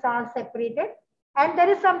patterns are separated. And there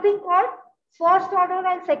is something called first order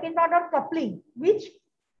and second order coupling, which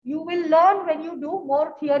you will learn when you do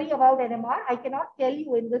more theory about NMR. I cannot tell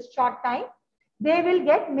you in this short time. They will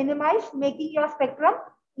get minimized, making your spectrum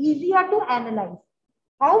easier to analyze.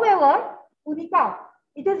 However, Kunika,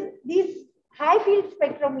 these high field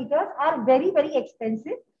spectrometers are very, very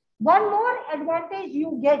expensive. One more advantage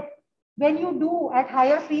you get when you do at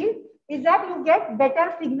higher field is that you get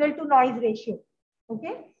better signal to noise ratio.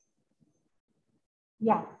 Okay.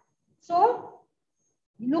 Yeah. So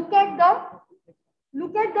look at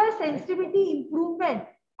the sensitivity improvement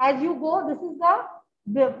as you go. This is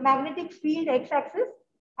the magnetic field x-axis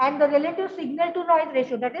and the relative signal to noise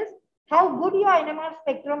ratio. That is how good your NMR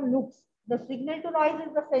spectrum looks. The signal to noise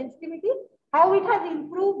is the sensitivity, how it has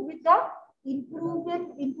improved with the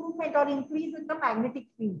improvement or increase in the magnetic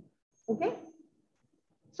field. Okay.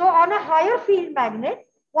 So on a higher field magnet,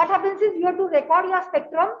 what happens is you have to record your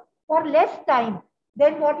spectrum for less time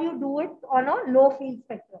than what you do it on a low field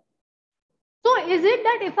spectrum. So is it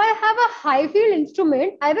that if I have a high field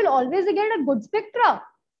instrument, I will always get a good spectra?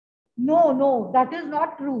 No, that is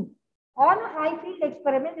not true. On a high field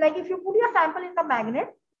experiment, like if you put your sample in the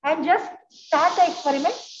magnet and just start the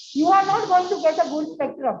experiment, you are not going to get a good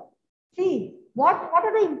spectrum. See, what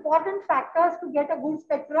are the important factors to get a good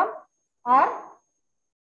spectrum are,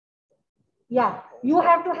 yeah, you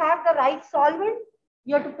have to have the right solvent,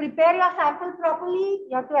 you have to prepare your sample properly,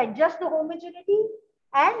 you have to adjust the homogeneity,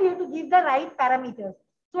 and you have to give the right parameters.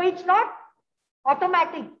 So it's not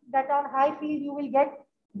automatic that on high field you will get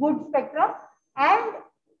good spectrum. And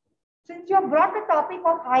since you have brought the topic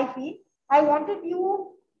of high field, I wanted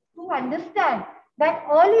you to understand that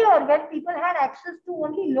earlier when people had access to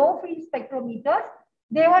only low field spectrometers,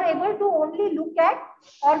 they were able to only look at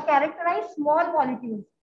or characterize small molecules.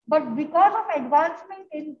 But because of advancement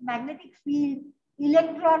in magnetic field,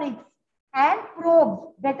 electronics, and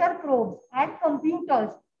probes, better probes, and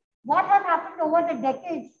computers, what has happened over the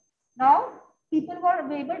decades? Now, people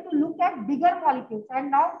were able to look at bigger molecules.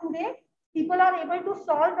 And now today, people are able to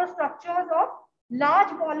solve the structures of large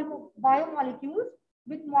biomolecules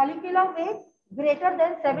with molecular weight greater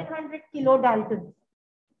than 700 kilodaltons.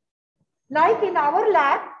 Like in our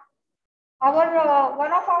lab,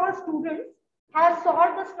 one of our students has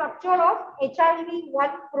solved the structure of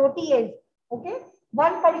HIV-1 protease. Okay,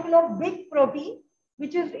 one particular big protein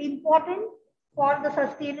which is important for the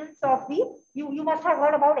sustenance of the. You must have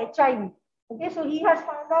heard about HIV. Okay, so he has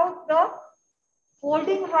found out the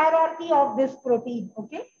folding hierarchy of this protein.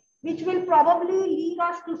 Okay, which will probably lead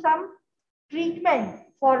us to some treatment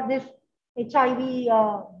for this HIV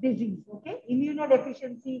disease. Okay,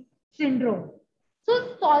 immunodeficiency syndrome.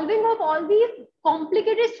 So solving of all these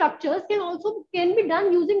complicated structures can be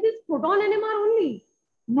done using this proton NMR only.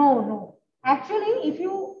 No. Actually, if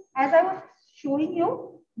you, as I was showing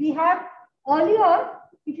you, we have earlier,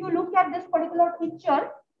 if you look at this particular picture,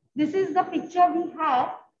 this is the picture we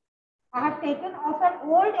have. I have taken of an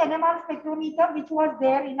old NMR spectrometer which was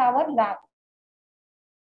there in our lab.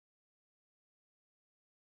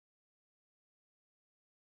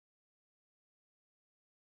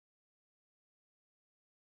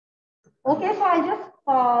 Okay, so I'll just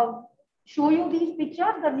show you these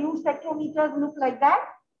pictures. The new spectrometers look like that.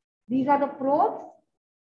 These are the probes.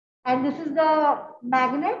 And this is the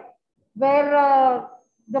magnet where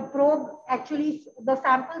the probe actually, the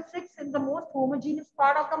sample sits in the most homogeneous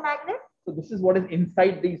part of the magnet. So this is what is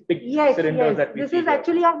inside these big cylinders that we see. This is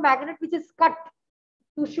actually a magnet which is cut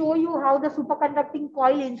to show you how the superconducting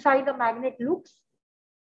coil inside the magnet looks.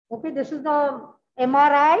 Okay, this is the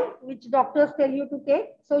MRI which doctors tell you to take.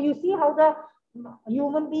 So you see how the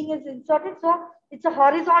human being is inserted. So it's a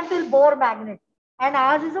horizontal bore magnet and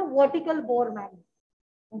ours is a vertical bore magnet.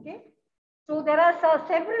 Okay, so there are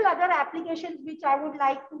several other applications which I would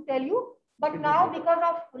like to tell you, but now because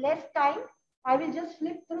of less time, I will just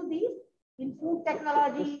flip through these in food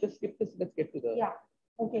technology. Just skip this. Let's get to the. Yeah.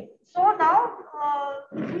 Okay. So now,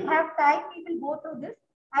 if we have time, we will go through this.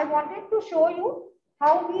 I wanted to show you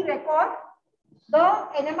how we record the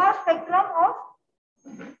NMR spectrum of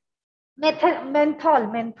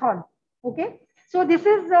menthol. Okay. So this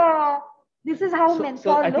is how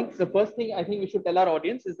menthol looks. I think the first thing I think we should tell our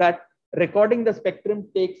audience is that recording the spectrum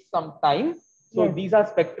takes some time. So these are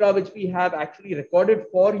spectra which we have actually recorded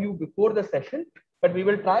for you before the session, but we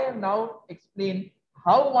will try and now explain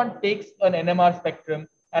how one takes an NMR spectrum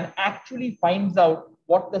and actually finds out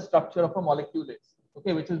what the structure of a molecule is.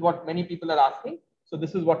 Okay, which is what many people are asking. So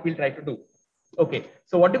this is what we'll try to do. Okay,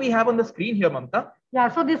 so what do we have on the screen here, Mamata? Yeah,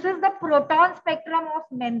 so this is the proton spectrum of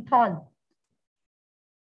menthol.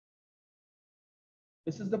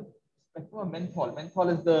 This is the spectrum of menthol. Menthol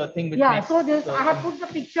is the thing which makes. So this I have put the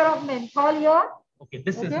picture of menthol here. Okay,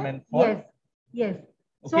 this is menthol. Yes.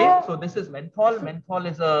 Okay, so this is menthol. Menthol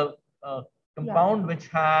is a compound which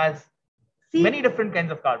has many different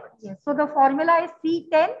kinds of carbons. Yes. So the formula is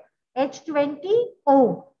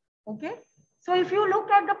C10H20O. Okay. So if you look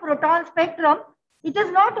at the proton spectrum, it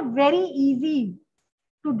is not very easy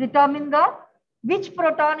to determine which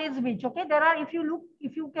proton is which. Okay. There are, if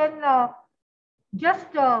you can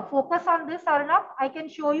just focus on this, Arnab. I can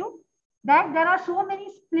show you that there are so many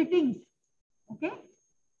splittings. Okay,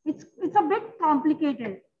 it's a bit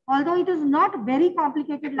complicated, although it is not very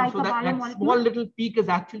complicated like so a that biomolecule. small little peak is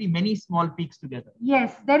actually many small peaks together.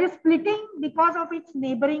 Yes, there is splitting because of its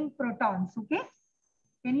neighboring protons. Okay,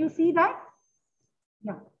 can you see that?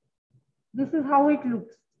 Yeah, this is how it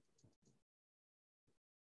looks.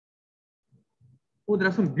 Oh, there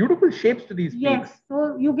are some beautiful shapes to these peaks. Yes,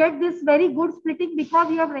 so you get this very good splitting because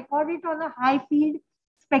you have recorded on a high field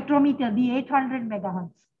spectrometer, the 800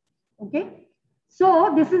 megahertz. Okay,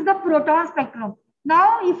 so this is the proton spectrum.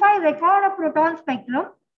 Now, if I record a proton spectrum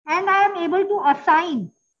and I am able to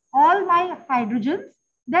assign all my hydrogens,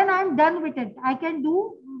 then I'm done with it. I can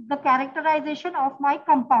do the characterization of my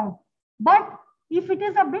compound. But if it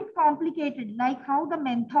is a bit complicated, like how the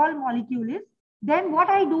menthol molecule is, then what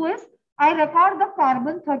I do is I record the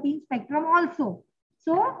carbon-13 spectrum also.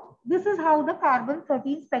 So this is how the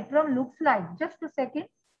carbon-13 spectrum looks like. Just a second.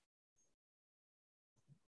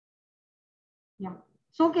 Yeah.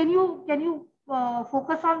 So can you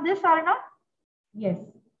focus on this, Arna? Yes.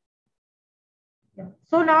 Yeah.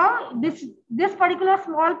 So now this particular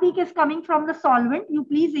small peak is coming from the solvent. You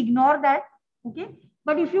please ignore that. Okay.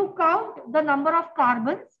 But if you count the number of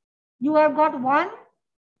carbons, you have got 1,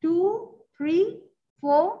 2, 3,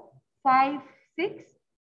 4, 5, 6,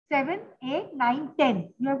 7, 8, 9,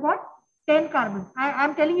 10. You have got 10 carbons.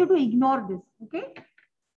 I'm telling you to ignore this. Okay.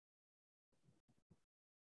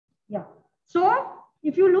 Yeah. So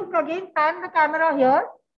if you look again, pan the camera here.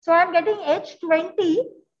 So I'm getting H20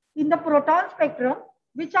 in the proton spectrum,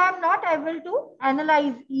 which I am not able to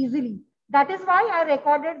analyze easily. That is why I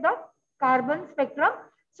recorded the carbon spectrum.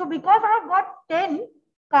 So because I have got 10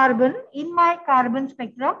 carbon in my carbon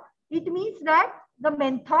spectrum, it means that the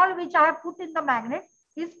menthol which I have put in the magnet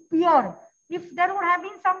is pure. If there would have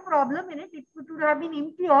been some problem in it, it would have been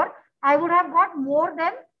impure. I would have got more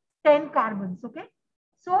than 10 carbons. Okay.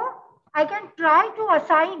 So I can try to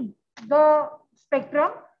assign the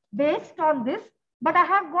spectrum based on this, but I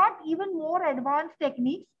have got even more advanced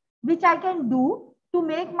techniques which I can do to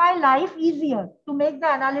make my life easier, to make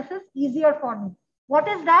the analysis easier for me. What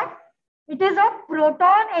is that? It is a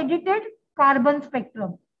proton edited carbon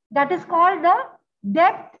spectrum that is called the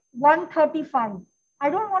depth 135. I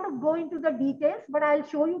don't want to go into the details, but I'll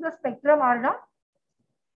show you the spectrum, Arnab.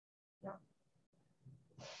 Yeah.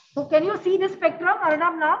 So can you see this spectrum,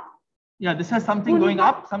 Arnab, now? Yeah, this has something going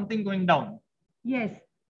up, something going down. Yes.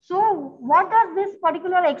 So what does this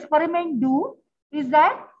particular experiment do is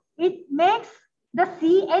that it makes the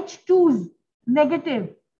CH2s negative.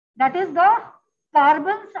 That is the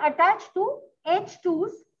carbons attached to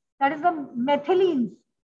H2s, that is the methylenes,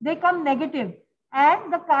 they come negative.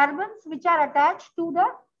 And the carbons which are attached to the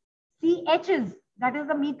CHs, that is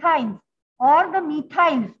the methynes, or the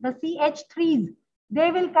methyls, the CH3s,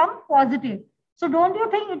 they will come positive. So don't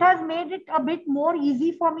you think it has made it a bit more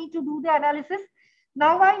easy for me to do the analysis?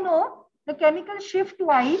 Now I know the chemical shift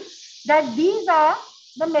wise that these are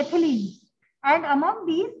the methylenes. And among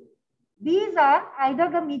these are either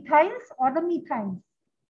the methyls or the methynes.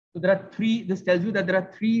 So there are three, this tells you that there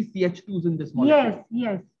are 3 CH2s in this molecule.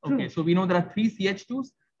 Yes, yes. True. Okay, so we know there are 3 CH2s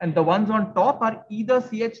and the ones on top are either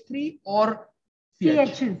CH3 or CH.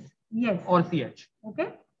 CHs, yes. Or CH.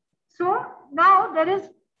 Okay. So now there is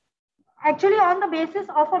actually on the basis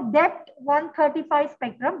of a depth 135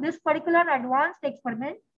 spectrum, this particular advanced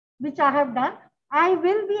experiment which I have done, I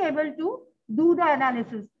will be able to do the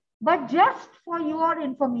analysis. But just for your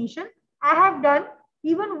information, I have done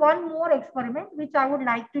even one more experiment which I would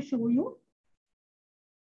like to show you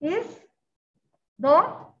is the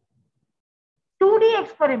 2D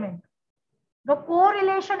experiment, the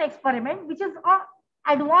correlation experiment, which is an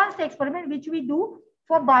advanced experiment which we do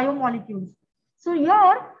for biomolecules. So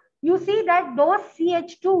here you see that those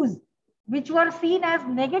CH2s which were seen as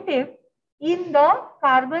negative in the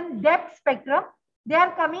carbon depth spectrum, they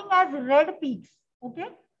are coming as red peaks. Okay.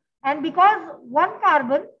 And because one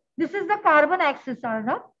carbon, this is the carbon axis,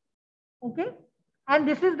 Arna. Okay. And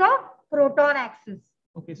this is the proton axis.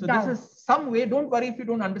 Okay, so down. This is some way, don't worry if you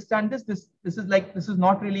don't understand this. This is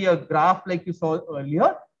not really a graph like you saw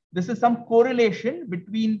earlier. This is some correlation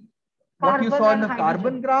between what you saw in the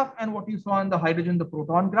carbon graph and what you saw in the hydrogen, the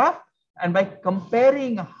proton graph. And by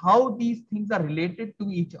comparing how these things are related to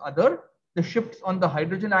each other, the shifts on the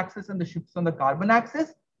hydrogen axis and the shifts on the carbon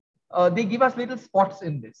axis, they give us little spots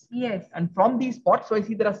in this. Yes. And from these spots, so I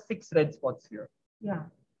see there are 6 red spots here. Yeah.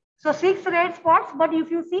 So 6 red spots, but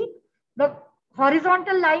if you see the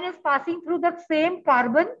horizontal line is passing through the same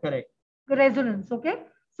carbon Correct. resonance. Okay.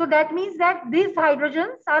 So that means that these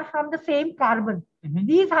hydrogens are from the same carbon.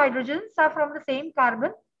 These hydrogens are from the same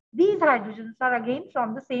carbon. These hydrogens are again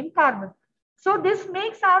from the same carbon. So this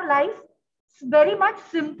makes our life very much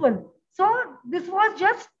simple. So this was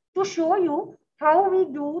just to show you how we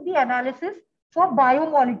do the analysis for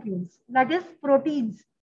biomolecules, that is proteins.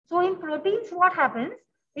 So in proteins, what happens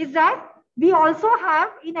is that we also have,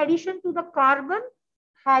 in addition to the carbon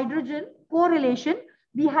hydrogen correlation,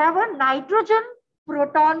 we have a nitrogen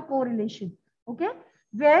proton correlation, okay,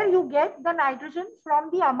 where you get the nitrogen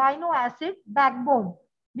from the amino acid backbone,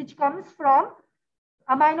 which comes from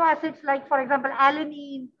amino acids like, for example,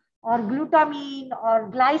 alanine or glutamine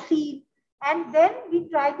or glycine, and then we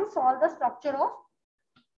try to solve the structure of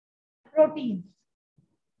proteins.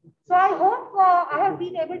 So I hope I have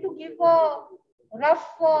been able to give a rough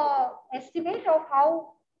estimate of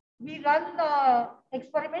how we run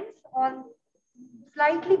experiments on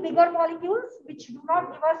slightly bigger molecules, which do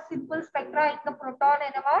not give us simple spectra in the proton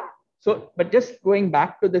NMR. So, but just going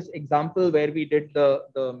back to this example where we did the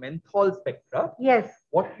menthol spectra. Yes.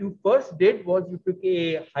 What you first did was you took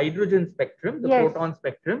a hydrogen spectrum, the proton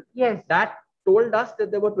spectrum. Yes. That told us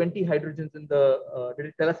that there were 20 hydrogens in the, did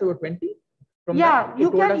it tell us there were 20?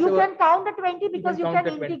 You can count the 20 because you can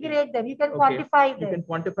integrate them. You can quantify them. You can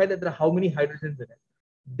quantify that there are how many hydrogens in it.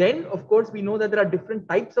 Then, of course, we know that there are different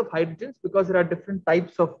types of hydrogens because there are different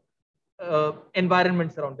types of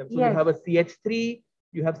environments around them. So you have a CH3,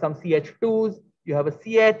 you have some CH2s, you have a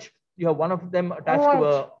CH, you have one of them attached to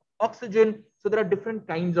a oxygen. So there are different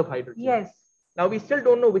kinds of hydrogens. Yes. Now we still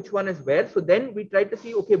don't know which one is where. So then we try to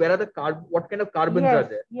see, okay, where are the what kind of carbons are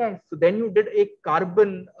there? Yes. So then you did a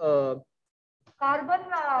carbon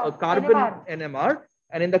NMR.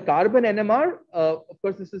 And in the carbon NMR, of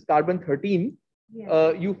course, this is carbon 13.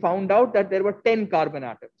 Yes. You found out that there were 10 carbon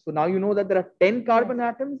atoms. So now you know that there are 10 carbon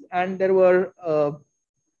atoms and there were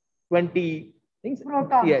 20 things.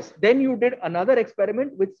 Protons. Yes. Then you did another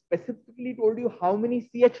experiment which specifically told you how many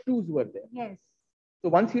CH2s were there. Yes. So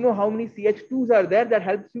once you know how many CH2s are there, that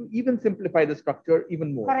helps you even simplify the structure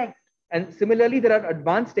even more. Correct. And similarly, there are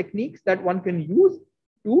advanced techniques that one can use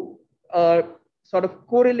to sort of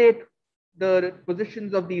correlate the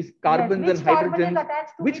positions of these carbons and hydrogens,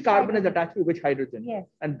 which carbon is attached to which hydrogen. Yes.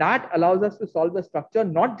 And that allows us to solve the structure,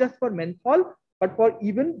 not just for menthol, but for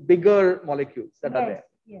even bigger molecules that are there.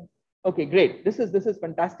 Yes. Okay, great. This is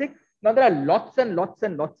fantastic. Now there are lots and lots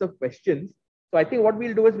and lots of questions. So I think what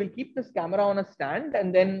we'll do is we'll keep this camera on a stand,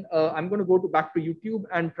 and then I'm going to go back to YouTube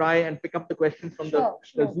and try and pick up the questions from the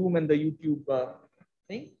Zoom and the YouTube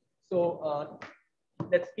thing. So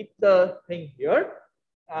let's keep the thing here.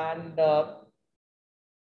 And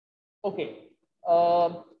okay,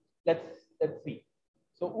 let's see.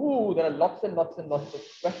 So there are lots and lots and lots of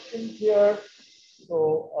questions here.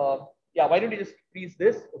 So yeah, why don't you just freeze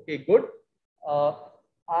this? Okay, good.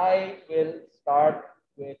 I will start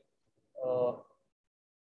with.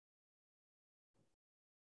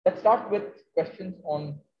 Let's start with questions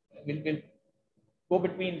on. We'll go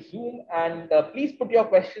between Zoom and please put your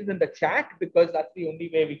questions in the chat because that's the only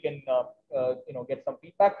way we can get some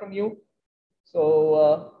feedback from you.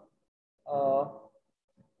 So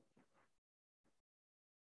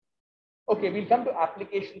okay, we'll come to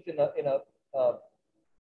applications in a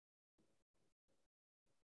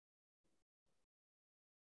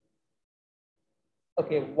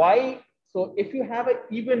okay, why? So if you have an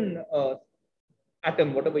even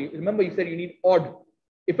atom, whatever you remember, you said you need odd.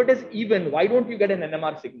 If it is even, why don't you get an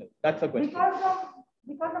NMR signal? That's a question. Because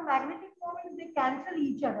the magnetic moments, they cancel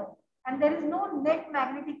each other, and there is no net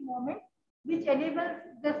magnetic moment which enables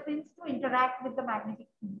the spins to interact with the magnetic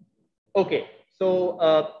field. Okay, so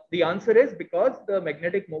the answer is because the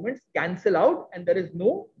magnetic moments cancel out and there is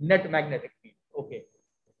no net magnetic field. Okay,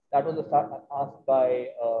 that was asked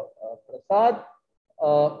by Prasad.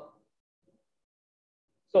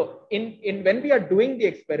 So when we are doing the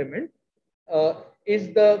experiment,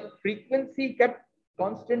 is the frequency kept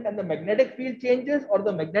constant and the magnetic field changes, or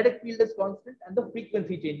the magnetic field is constant and the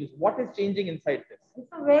frequency changes? What is changing inside this?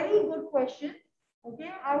 It's a very good question.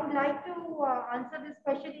 Okay, I would like to answer this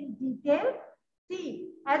question in detail.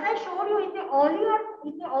 See, as I showed you in the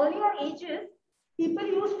earlier ages, people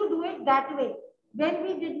used to do it that way. When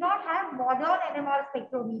we did not have modern NMR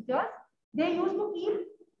spectrometers, they used to keep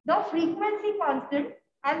the frequency constant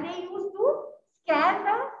and they used to scan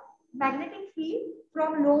the magnetic field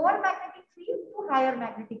from lower magnetic field to higher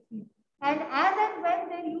magnetic field. And as and when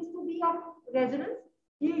there used to be a resonance,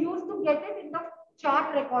 you used to get it in the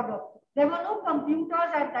chart recorder. There were no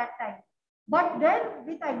computers at that time. But then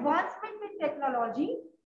with advancement in technology,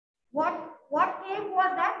 what came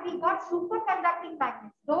was that we got superconducting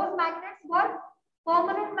magnets. Those magnets were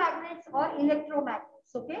permanent magnets or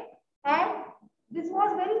electromagnets, okay? And this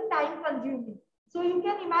was very time consuming. So you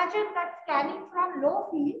can imagine that scanning from low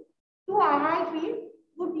field to a high field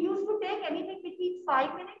would used to take anything between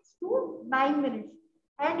 5 minutes to 9 minutes.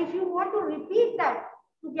 And if you want to repeat that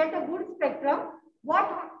to get a good spectrum, what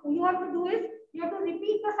you have to do is you have to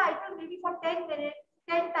repeat the cycle maybe for 10 minutes,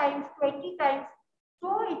 10 times, 20 times.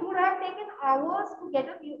 So it would have taken hours to get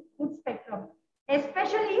a good spectrum,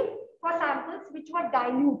 especially for samples which were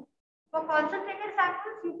dilute. For concentrated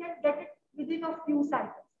samples, you can get it within a few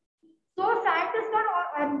cycles. So scientists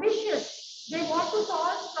are ambitious. They want to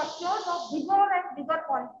solve structures of bigger and bigger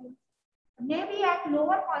molecules, maybe at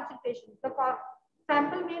lower concentrations. The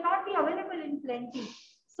sample may not be available in plenty.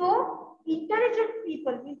 So intelligent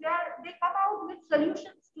people, they come out with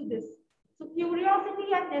solutions to this. So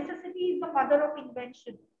curiosity and necessity is the mother of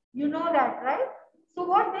invention. You know that, right? So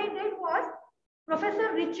what they did was,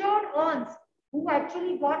 Professor Richard Ernst, who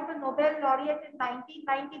actually got the Nobel laureate in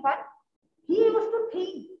 1991, he used to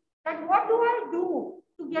think that what do I do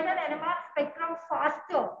to get an NMR spectrum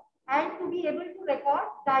faster and to be able to record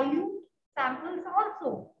dilute samples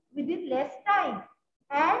also within less time.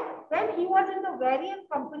 And when he was in the Varian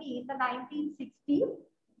company in the 1960s,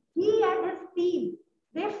 he and his team,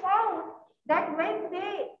 they found that when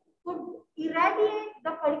they could irradiate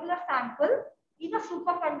the particular sample in a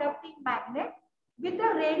superconducting magnet with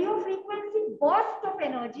a radio frequency burst of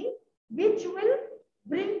energy, which will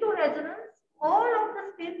bring to resonance all of the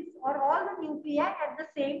spins or all the nuclei at the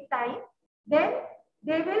same time, then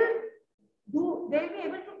they will be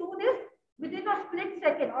able to do this within a split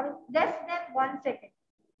second or less than 1 second.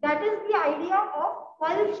 That is the idea of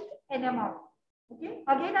pulsed NMR. Okay.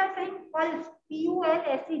 Again, I'm saying pulse,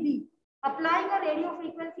 P-U-L-S-E-D, applying a radio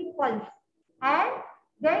frequency pulse, and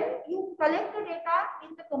then you collect the data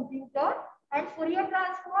in the computer and Fourier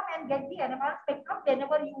transform and get the NMR spectrum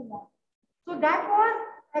whenever you want. So that was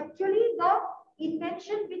actually the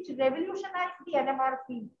invention which revolutionized the NMR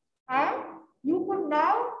field. And you could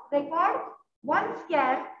now record one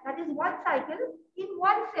scan, that is one cycle, in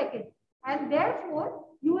 1 second. And therefore,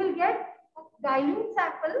 you will get a dilute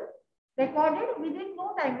sample recorded within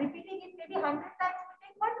no time. Repeating it maybe 100 times will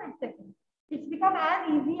take 100 seconds. It's become as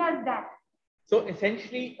easy as that. So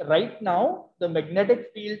essentially, right now, the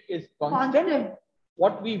magnetic field is constant.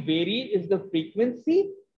 What we vary is the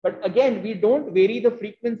frequency. But again, we don't vary the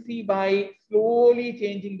frequency by slowly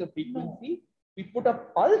changing the frequency. No. We put a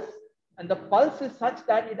pulse, and the pulse is such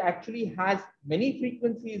that it actually has many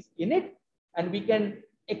frequencies in it, and we can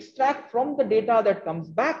extract from the data that comes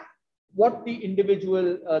back what the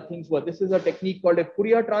individual things were. This is a technique called a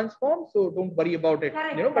Fourier transform, so don't worry about it.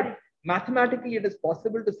 Correct, you know, but mathematically, it is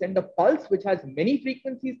possible to send a pulse which has many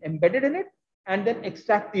frequencies embedded in it, and then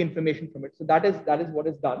extract the information from it. So that is what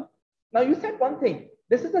is done. Now, you said one thing.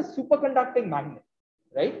 This is a superconducting magnet,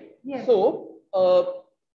 right? Yes. So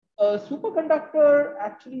a superconductor,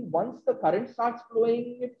 actually, once the current starts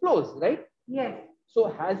flowing, it flows, right? Yes. So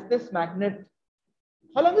has this magnet,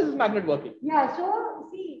 how long is this magnet working? Yeah, so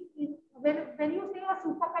see, when you say a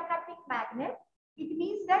superconducting magnet, it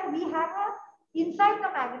means that we have inside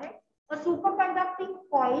the magnet a superconducting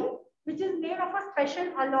coil, which is made of a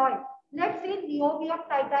special alloy. Let's say niobium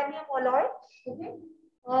titanium alloy, okay?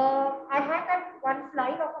 I had that one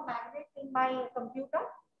slide of a magnet in my computer,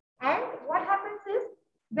 and what happens is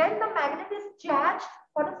when the magnet is charged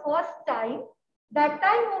for the first time, that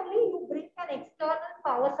time only you bring an external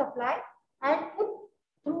power supply and put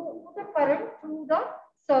the current through the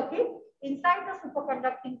circuit inside the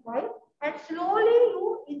superconducting coil, and slowly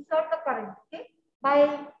you insert the current, okay,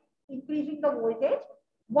 by increasing the voltage.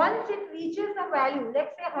 Once it reaches a value,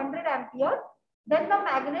 let's say 100 amperes, then the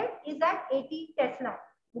magnet is at 18 Tesla.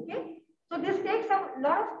 Okay, so this takes a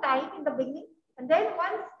lot of time in the beginning, and then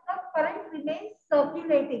once the current remains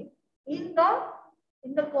circulating in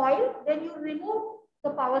the coil, then you remove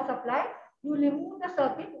the power supply, you remove the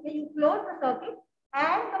circuit, okay, you close the circuit,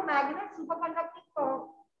 and the magnet superconducting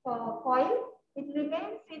coil, it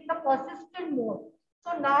remains in the persistent mode.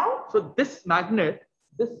 So now, so this magnet,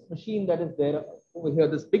 this machine that is there over here,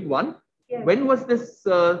 this big one, yes. When was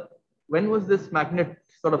this magnet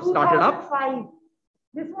sort of started up? 2005.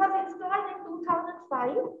 This was installed in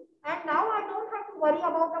 2005, and now I don't have to worry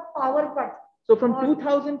about the power cut. So from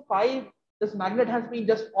 2005, this magnet has been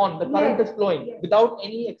just on, the current is flowing without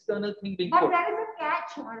any external thing being put. But there is a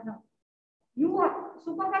catch, Arnav.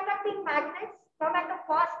 Superconducting magnets come at a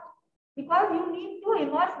cost because you need to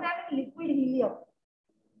immerse them in liquid helium.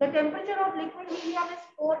 The temperature of liquid helium is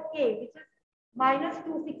 4K, which is minus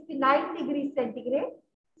 269 degrees centigrade.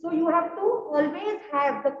 So you have to always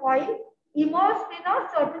have the coil immersed in a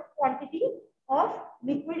certain quantity of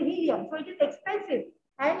liquid helium. So it is expensive.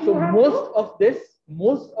 And so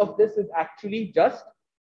most of this is actually just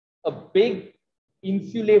a big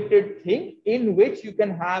insulated thing in which you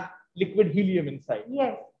can have liquid helium inside.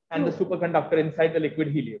 Yes. And the superconductor inside the liquid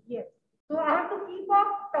helium. Yes. So I have to keep on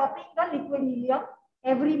topping the liquid helium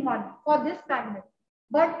every month for this magnet.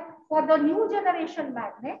 But for the new generation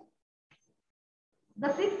magnet,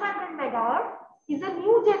 the 600 megahertz is a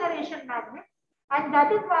new generation magnet, and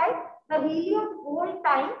that is why the helium hold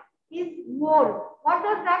time is more. What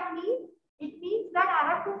does that mean? It means that I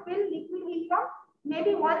have to fill liquid helium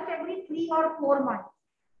maybe once every 3 or 4 months.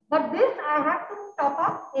 But this I have to top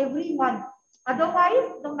up every month.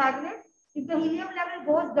 Otherwise, the magnet, if the helium level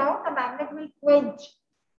goes down, the magnet will quench.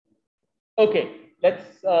 Okay,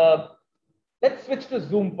 let's switch to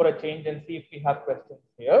Zoom for a change and see if we have questions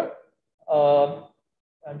here.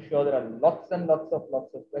 I'm sure there are lots and lots of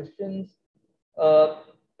questions.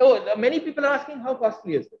 Many people are asking how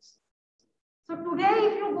costly is this? So today,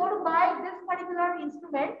 if you go to buy this particular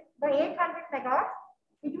instrument, the 800 megahertz,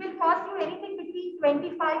 it will cost you anything between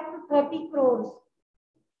 25 to 30 crores.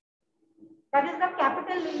 That is the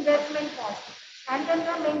capital investment cost. And then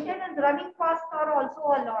the maintenance running costs are also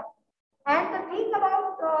a lot. And the thing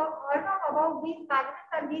about these magnets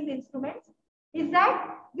and these instruments is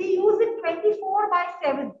that we use it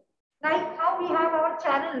 24/7, like how we have our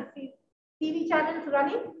channels, TV channels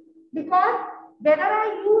running, because whether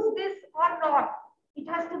I use this or not, it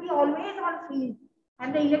has to be always on field,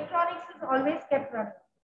 and the electronics is always kept running.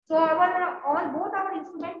 So both our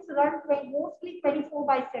instruments run mostly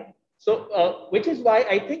 24/7. So, which is why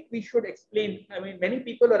I think we should explain. I mean, many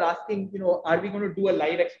people are asking, are we going to do a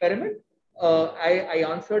live experiment? I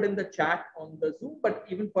answered in the chat on the Zoom, but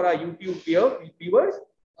even for our YouTube viewers,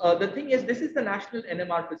 the thing is, this is the National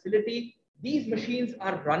NMR Facility. These machines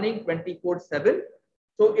are running 24/7.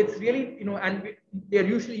 So it's really, and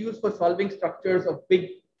they're usually used for solving structures of big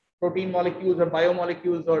protein molecules or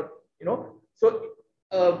biomolecules, or, so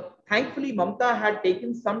thankfully, Mamata had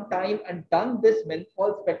taken some time and done this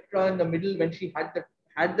menthol spectra in the middle when she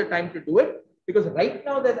had the time to do it. Because right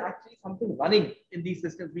now there's actually something running in these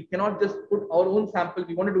systems. We cannot just put our own sample.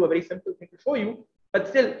 We want to do a very simple thing to show you, but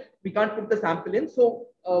still we can't put the sample in. So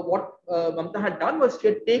what Mamata had done was she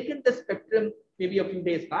had taken the spectrum maybe a few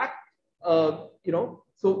days back.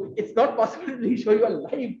 So it's not possible to really show you a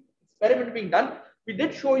live experiment being done. We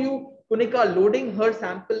did show you Kunika loading her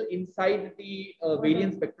sample inside the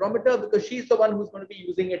variance spectrometer, because she's the one who's going to be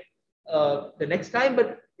using it the next time.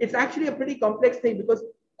 But it's actually a pretty complex thing, because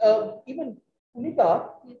even Kunika,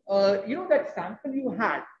 that sample you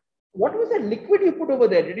had, what was that liquid you put over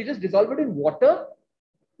there? Did you just dissolve it in water?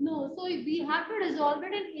 No, so we have to dissolve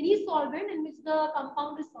it in any solvent in which the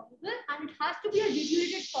compound is soluble, and it has to be a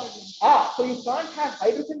deuterated solvent. So you can't have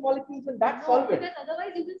hydrogen molecules in that solvent. Because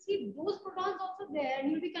otherwise you will see those protons also there, and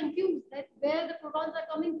you'll be confused that where the protons are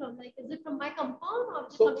coming from. Like, is it from my compound or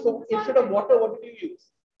is it coming from the instead of water, what did you use?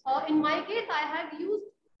 In my case, I have used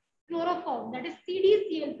chloroform, that is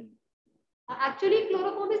CdCl3. Actually,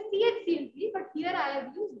 chloroform is CHCl3, but here I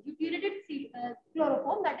have used deuterated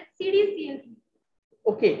chloroform, that is CdCl3.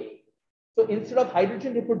 Okay, so instead of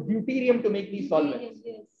hydrogen, they put deuterium to make these solvents.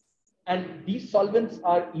 Yes. And these solvents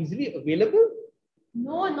are easily available?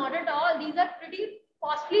 No, not at all. These are pretty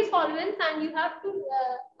costly solvents, and you have to,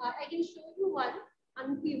 I can show you one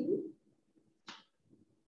unfused.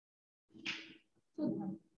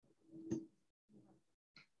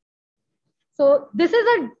 So this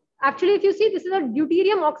is actually, if you see, this is a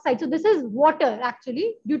deuterium oxide. So this is water,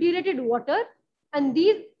 actually, deuterated water. And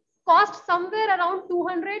these cost somewhere around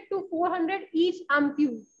 200 to 400 each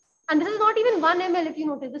ampule. And this is not even 1 ml, if you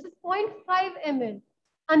notice. This is 0.5 ml.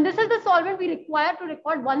 And this is the solvent we require to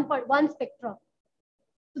record one spectra.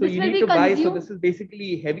 So you need to buy, so this is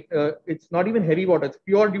basically heavy, it's not even heavy water, it's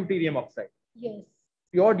pure deuterium oxide. Yes.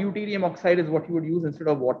 Pure deuterium oxide is what you would use instead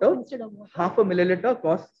of water. Half a milliliter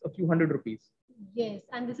costs a few hundred rupees. Yes.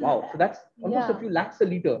 And this is, wow, so that's almost a few lakhs a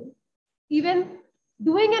liter. Even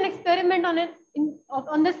doing an experiment on it,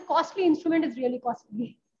 on this costly instrument is really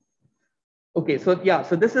costly. Okay, so yeah,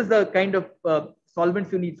 so this is the kind of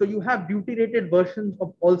solvents you need. So you have deuterated versions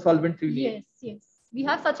of all solvents you need. Yes. We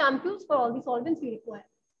have such ampules for all the solvents we require.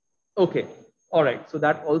 Okay, all right. So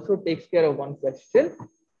that also takes care of one question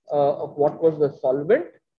of what was the solvent.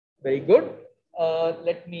 Very good.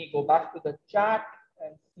 Let me go back to the chat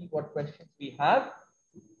and see what questions we have.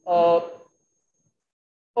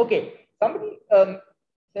 Okay, somebody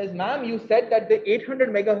says, ma'am, you said that the 800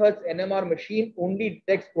 megahertz NMR machine only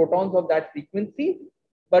detects protons of that frequency,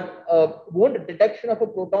 but won't detection of a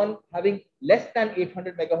proton having less than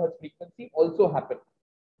 800 megahertz frequency also happen?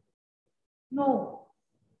 No.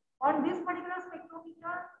 On this particular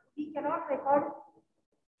spectrometer, we cannot record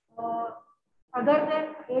other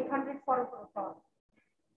than 800 for a proton.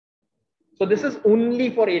 So this is only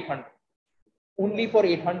for 800. Only for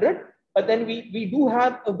 800. But then we do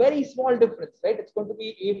have a very small difference, right? It's going to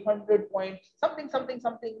be 800 point something,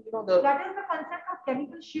 you know, that is the concept of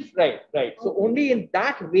chemical shift. Right. So only in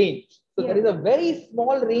that range. So there is a very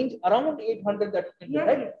small range around 800 that you can do,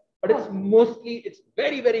 right? But it's mostly, it's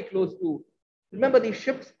very, very close to, remember these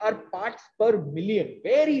shifts are parts per million,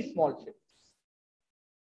 very small shifts.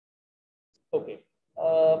 Okay.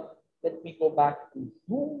 Let me go back to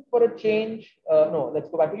Zoom for a change. No, let's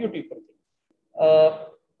go back to YouTube for a change.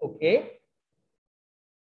 Okay.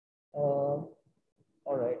 All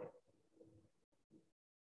right.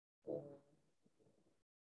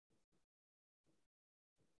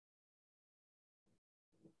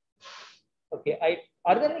 Okay.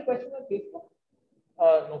 Are there any questions on Facebook?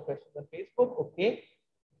 No questions on Facebook. Okay.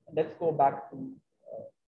 Let's go back to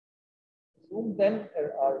Zoom. Then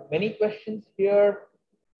there are many questions here.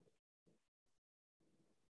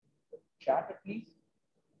 Chat at least.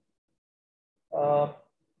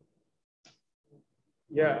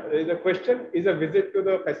 Yeah, there is a question. Is a visit to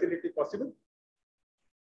the facility possible?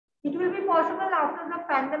 It will be possible after the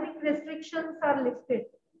pandemic restrictions are lifted.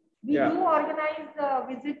 We do organize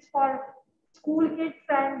visits for school kids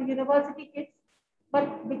and university kids,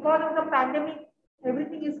 but because of the pandemic,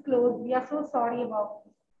 everything is closed. We are so sorry about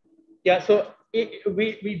this. Yeah, so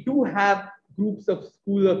we do have groups of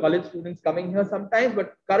school or college students coming here sometimes,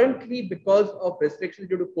 but currently because of restrictions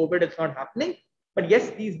due to COVID, it's not happening. But yes,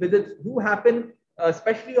 these visits do happen,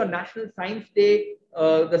 especially on National Science Day,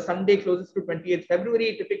 the Sunday closest to 28th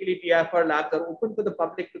February. Typically, TIFR labs are open for the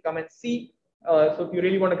public to come and see. So if you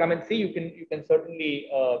really want to come and see, you can certainly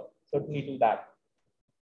do that.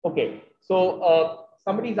 Okay, so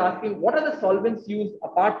somebody's asking, what are the solvents used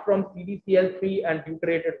apart from CdCl3 and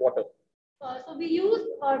deuterated water? So we use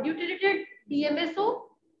deuterated DMSO.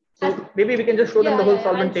 So maybe we can just show them the whole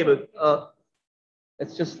solvent table.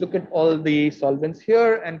 Let's just look at all the solvents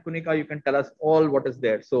here, and Kunika, you can tell us all what is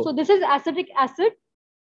there. So this is acetic acid,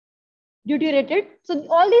 deuterated. So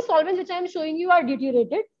all these solvents which I am showing you are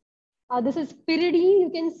deuterated. This is pyridine, you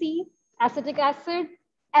can see, acetic acid,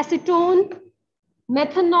 acetone,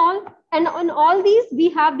 methanol, and on all these we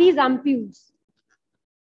have these ampules.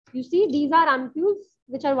 You see, these are ampules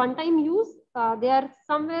which are one-time use. They are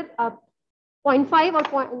somewhere 0.5 or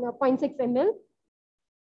 0.6 ml.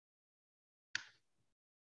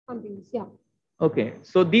 Ampules, yeah. Okay,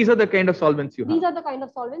 so these are the kind of solvents you have. These are the kind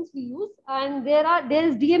of solvents we use, and there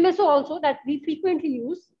is DMSO also that we frequently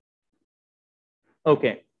use.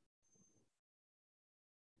 Okay.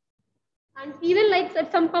 And even like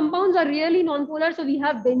some compounds are really non-polar, so we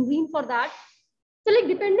have benzene for that. So like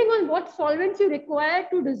depending on what solvents you require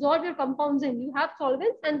to dissolve your compounds in, you have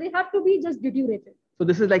solvents and they have to be just deuterated. So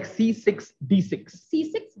this is like C6D6.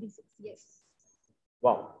 C6D6, yes.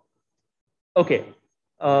 Wow. Okay.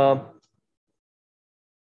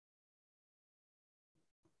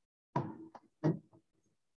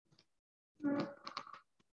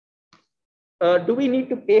 Do we need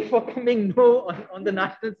to pay for coming? No, on the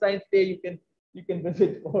National Science Day, you can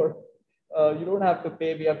visit for. You don't have to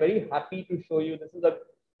pay. We are very happy to show you. This is a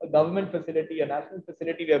government facility, a national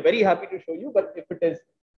facility. We are very happy to show you. But if it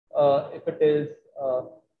is,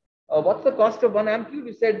 what's the cost of one ampule?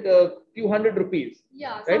 You said few hundred rupees.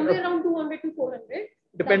 Yeah, right? Somewhere around 200 to 400.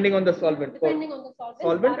 Depending on the solvent. Depending on the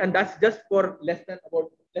solvent. And that's just for less than a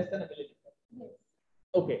milliliter. Yes.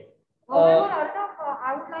 Okay. However,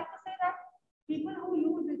 I would like to say that people who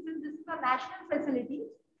use this is a national facility.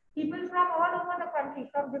 People from all over the country,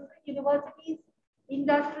 from different universities,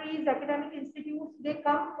 industries, academic institutes, they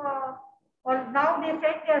come or now they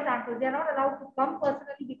send their samples. They are not allowed to come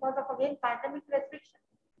personally because of, again, pandemic restrictions,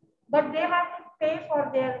 but they have to pay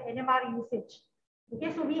for their NMR usage.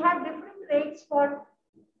 Okay, so we have different rates for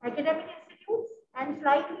academic institutes and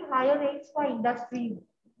slightly higher rates for industry.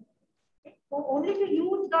 Okay, so only to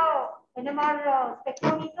use the NMR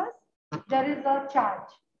spectrometers, there is a charge.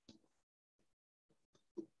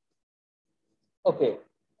 Okay,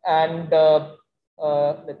 and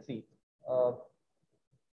let's see.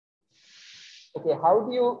 Okay, how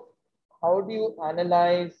do you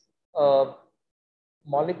analyze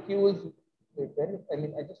molecules? Wait, I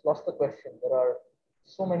mean, I just lost the question. There are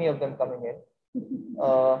so many of them coming in.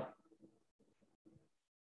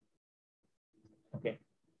 Okay.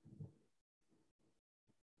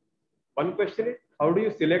 One question is, how do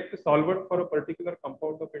you select a solvent for a particular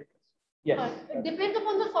compound of interest? Yes. It depends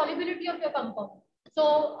upon the solubility of your compound.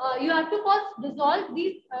 So you have to first dissolve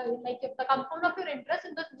these, like if the compound of your interest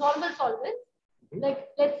in the normal solvents. Like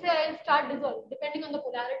let's say I'll start dissolving, depending on the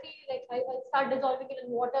polarity, like I'll start dissolving it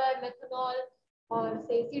in water, methanol, or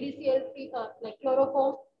say CDCl3, like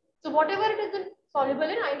chloroform. So whatever it is soluble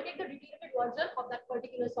in, I'll take the deuterated version of that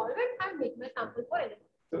particular solvent and make my sample for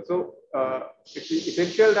NMR. So it's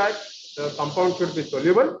essential that the compound should be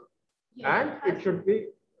soluble, and it should be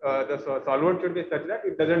the solvent should be such that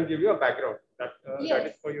it doesn't give you a background. That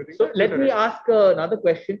is for using. So let me ask another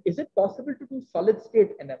question: is it possible to do solid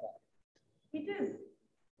state NMR? It is,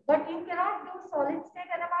 but you cannot do solid state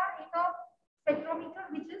NMR in a spectrometer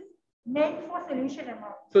which is meant for solution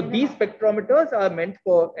NMR. So these spectrometers are meant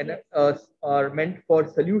for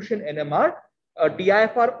solution NMR.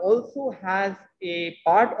 TIFR also has a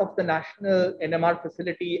part of the National NMR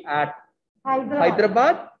Facility at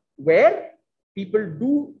Hyderabad where people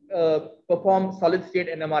do perform solid state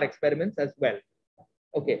NMR experiments as well.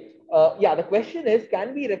 Okay. Yeah, the question is,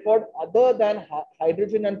 can we record other than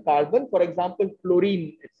hydrogen and carbon, for example,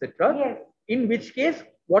 fluorine, etc.? Yes. In which case,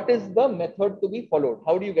 what is the method to be followed?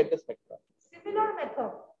 How do you get the spectra? Similar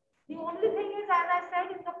method. The only thing is, as I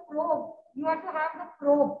said, in the probe, you have to have the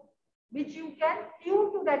probe which you can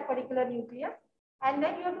tune to that particular nucleus, and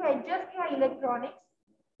then you have to adjust your electronics,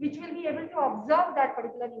 which will be able to observe that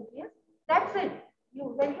particular nucleus. That's it.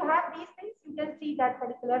 When you have these things, you can see that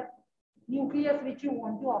particular nucleus which you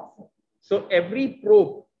want to observe. So every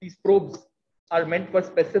probe, these probes are meant for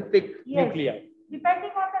specific nuclei.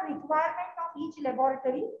 Depending on the requirement of each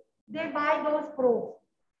laboratory, they buy those probes.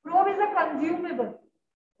 Probe is a consumable.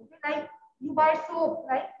 Okay, like you buy soap,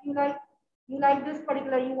 right? You like this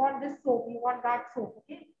particular, you want this soap, you want that soap.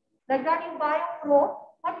 Okay, like that you buy a probe,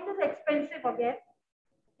 but it is expensive again.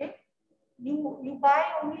 Okay, you buy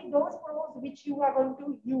only those probes which you are going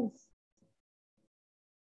to use.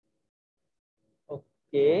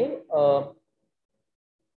 Okay.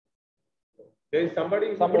 There is somebody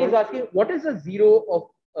is asking, what is the zero of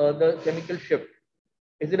the chemical shift?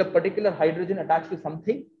 Is it a particular hydrogen attached to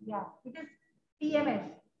something? Yeah, it is TMS,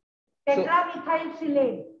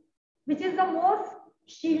 tetramethylsilane, which is the most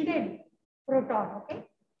shielded proton, okay,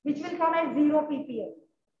 which will come as 0 ppm.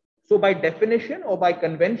 So by definition or by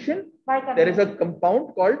convention, there is a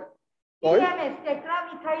compound called TMS,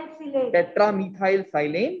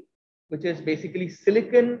 tetramethylsilane, which is basically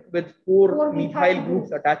silicon with 4 methyl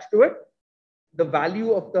groups attached to it. The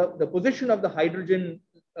value of the position of the hydrogen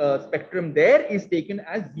spectrum there is taken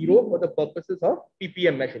as 0 for the purposes of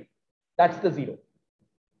ppm measurement. That's the 0.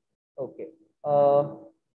 Okay.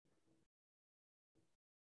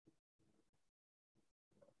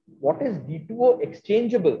 What is D2O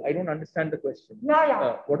exchangeable? I don't understand the question.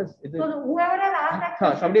 What is it? So whoever has asked that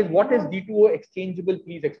question, somebody is, what is D2O exchangeable?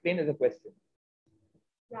 Please explain as a question.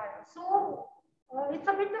 So it's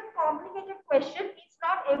a bit of a complicated question. It's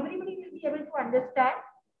not everybody will be able to understand.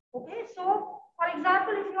 Okay, so for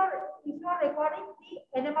example, if you're recording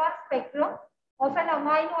the NMR spectrum of an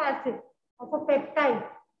amino acid of a peptide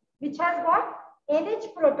which has got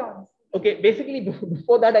NH protons. Okay, basically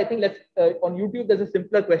before that, I think let's on YouTube there's a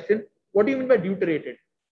simpler question. What do you mean by deuterated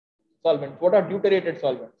solvents? What are deuterated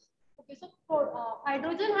solvents? Okay, so for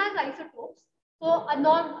hydrogen has isotopes. So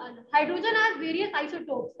hydrogen has various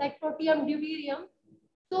isotopes like protium, deuterium.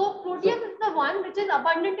 So protium is the one which is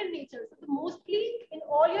abundant in nature. So mostly in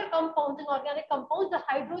all your compounds, in organic compounds, the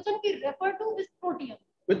hydrogen we refer to is protium.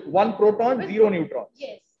 With 1 proton, 0 neutrons.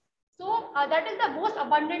 Yes. So that is the most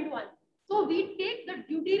abundant one. So we take the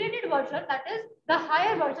deuterated version, that is the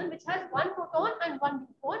higher version, which has 1 proton and 1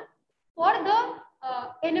 neutron for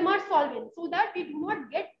the NMR solvent, so that we do not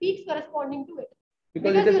get peaks corresponding to it.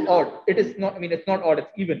 Because it is odd. It is not. I mean, it's not odd.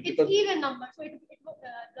 It's even. It's even number. So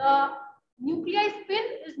the nuclei spin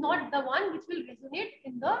is not the one which will resonate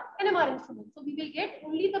in the NMR instrument. So we will get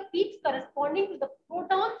only the peaks corresponding to the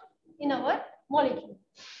protons in our molecule.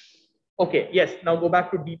 Okay. Yes. Now go back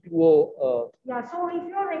to D2O. So if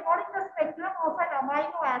you are recording the spectrum of an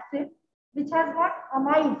amino acid which has got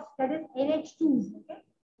amides, that is NH2s, okay,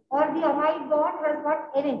 or the amide bond has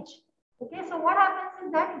got NH. Okay. So what happens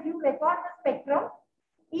is that if you record the spectrum,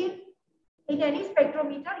 in any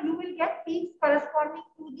spectrometer, you will get peaks corresponding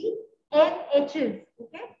to the NHs,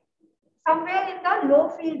 okay, somewhere in the low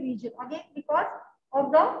field region, again because of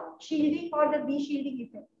the shielding or the de-shielding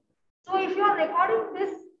effect. So if you are recording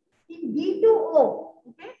this in D2O,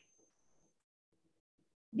 okay,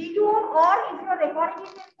 D2O, or if you are recording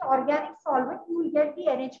it in the organic solvent, you will get the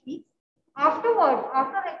NH peaks. Afterwards,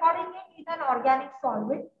 after recording it in an organic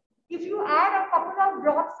solvent, if you add a couple of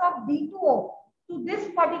drops of D2O to this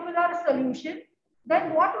particular solution,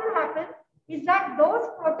 then what will happen is that those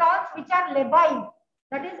protons which are labile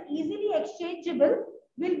that is easily exchangeable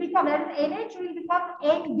will become, that is NH will become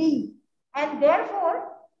ND. And therefore,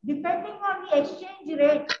 depending on the exchange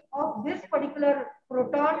rate of this particular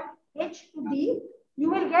proton H to D, you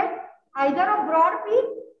will get either a broad peak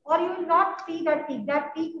or you will not see that peak.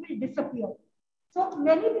 That peak will disappear. So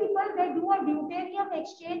many people, they do a deuterium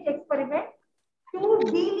exchange experiment to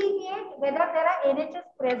delineate whether there are NHs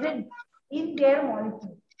present in their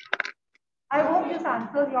molecule. I hope this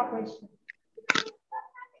answers your question.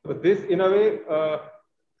 So this, in a way,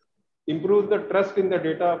 improves the trust in the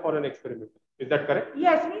data for an experiment. Is that correct?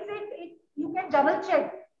 Yes, means you can double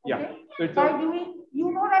check. Okay? Yeah. So by doing,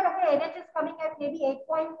 you know that okay, NH is coming at maybe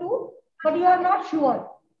 8.2, but you are not sure.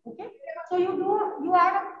 Okay, so you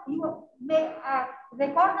may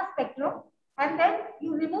record the spectrum and then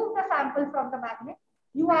you remove the sample from the magnet.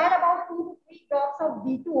 You add about 2 to 3 drops of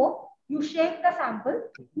D2O. You shake the sample.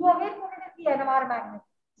 You again put it in the NMR magnet.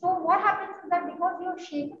 So what happens is that because you have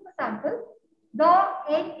shaken the sample, the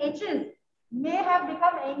NHs may have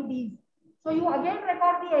become NDs. So you again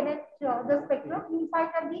record the NH, the spectrum. You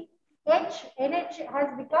find that the NH has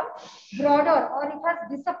become broader or it has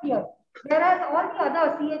disappeared. Whereas all the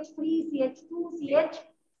other CH3, CH2, CH,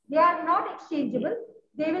 they are not exchangeable.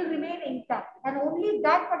 They will remain intact, and only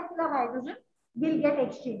that particular hydrogen will get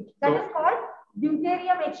exchanged. That is called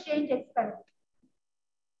deuterium exchange experiment.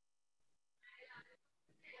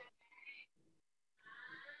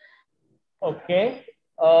 Okay.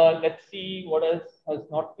 Let's see what else has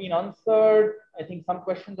not been answered. I think some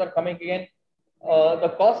questions are coming again.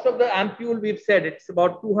 The cost of the ampule, we've said it's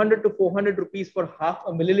about 200 to 400 rupees for half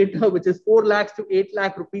a milliliter, which is 4 lakhs to 8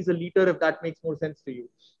 lakh rupees a liter, if that makes more sense to you.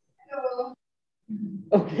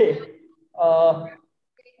 Okay.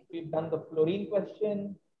 We've done the fluorine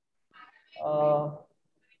question.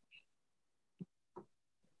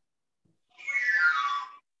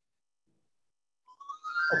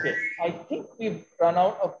 Okay, I think we've run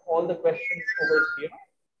out of all the questions over here.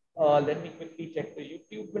 Let me quickly check the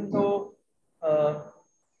YouTube window.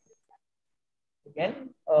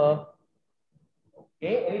 Again,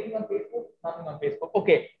 okay, anything on Facebook? Nothing on Facebook.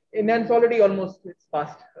 Okay, and then it's already almost, it's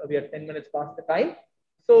past, we are 10 minutes past the time.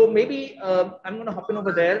 So maybe I'm going to hop in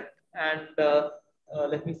over there and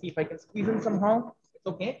let me see if I can squeeze in somehow. It's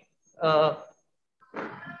okay.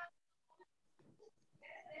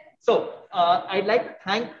 So I'd like to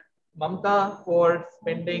thank Mamata for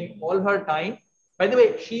spending all her time. By the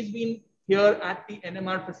way, she's been here at the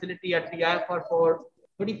NMR facility at TIFR for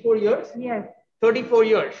 34 years. Yes. 34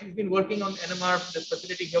 years. She's been working on NMR this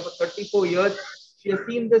facility here for 34 years. She has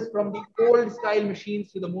seen this from the old style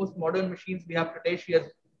machines to the most modern machines we have today. She has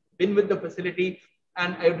been with the facility.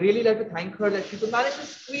 And I'd really like to thank her that she could manage to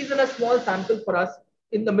squeeze in a small sample for us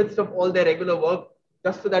in the midst of all their regular work,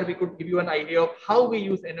 just so that we could give you an idea of how we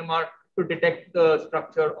use NMR to detect the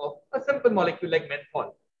structure of a simple molecule like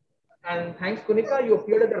menthol. And thanks, Kunika, you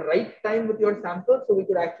appeared at the right time with your sample, so we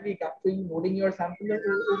could actually capture you loading your sample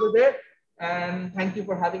over there. And thank you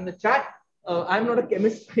for having the chat. I'm not a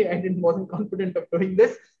chemist. I wasn't confident of doing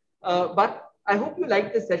this, but I hope you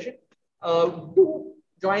liked this session. Do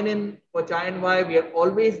join in for Chai and Why. We are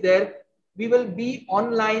always there. We will be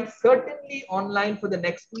online, certainly online for the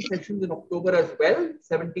next 2 sessions in October as well.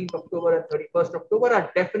 17th October and 31st October are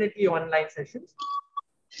definitely online sessions.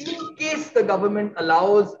 In case the government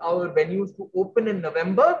allows our venues to open in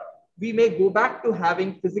November, we may go back to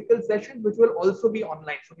having physical sessions, which will also be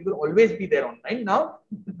online. So we will always be there online now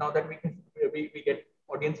that we get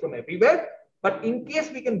audience from everywhere. But in case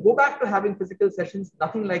we can go back to having physical sessions,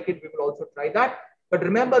 nothing like it, we will also try that. But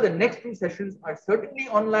remember, the next 2 sessions are certainly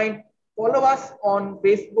online. Follow us on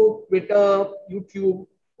Facebook, Twitter, YouTube,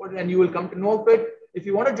 and you will come to know of it. If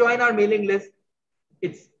you want to join our mailing list,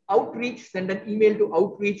 it's outreach. Send an email to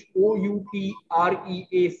outreach, outreach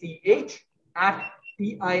at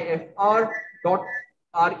tifr.res.in,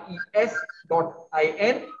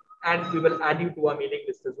 and we will add you to our mailing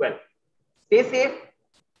list as well. Stay safe.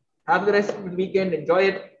 Have the rest of the weekend. Enjoy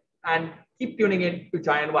it, and keep tuning in to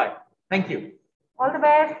Chai and Why. Thank you. All the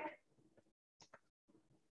best.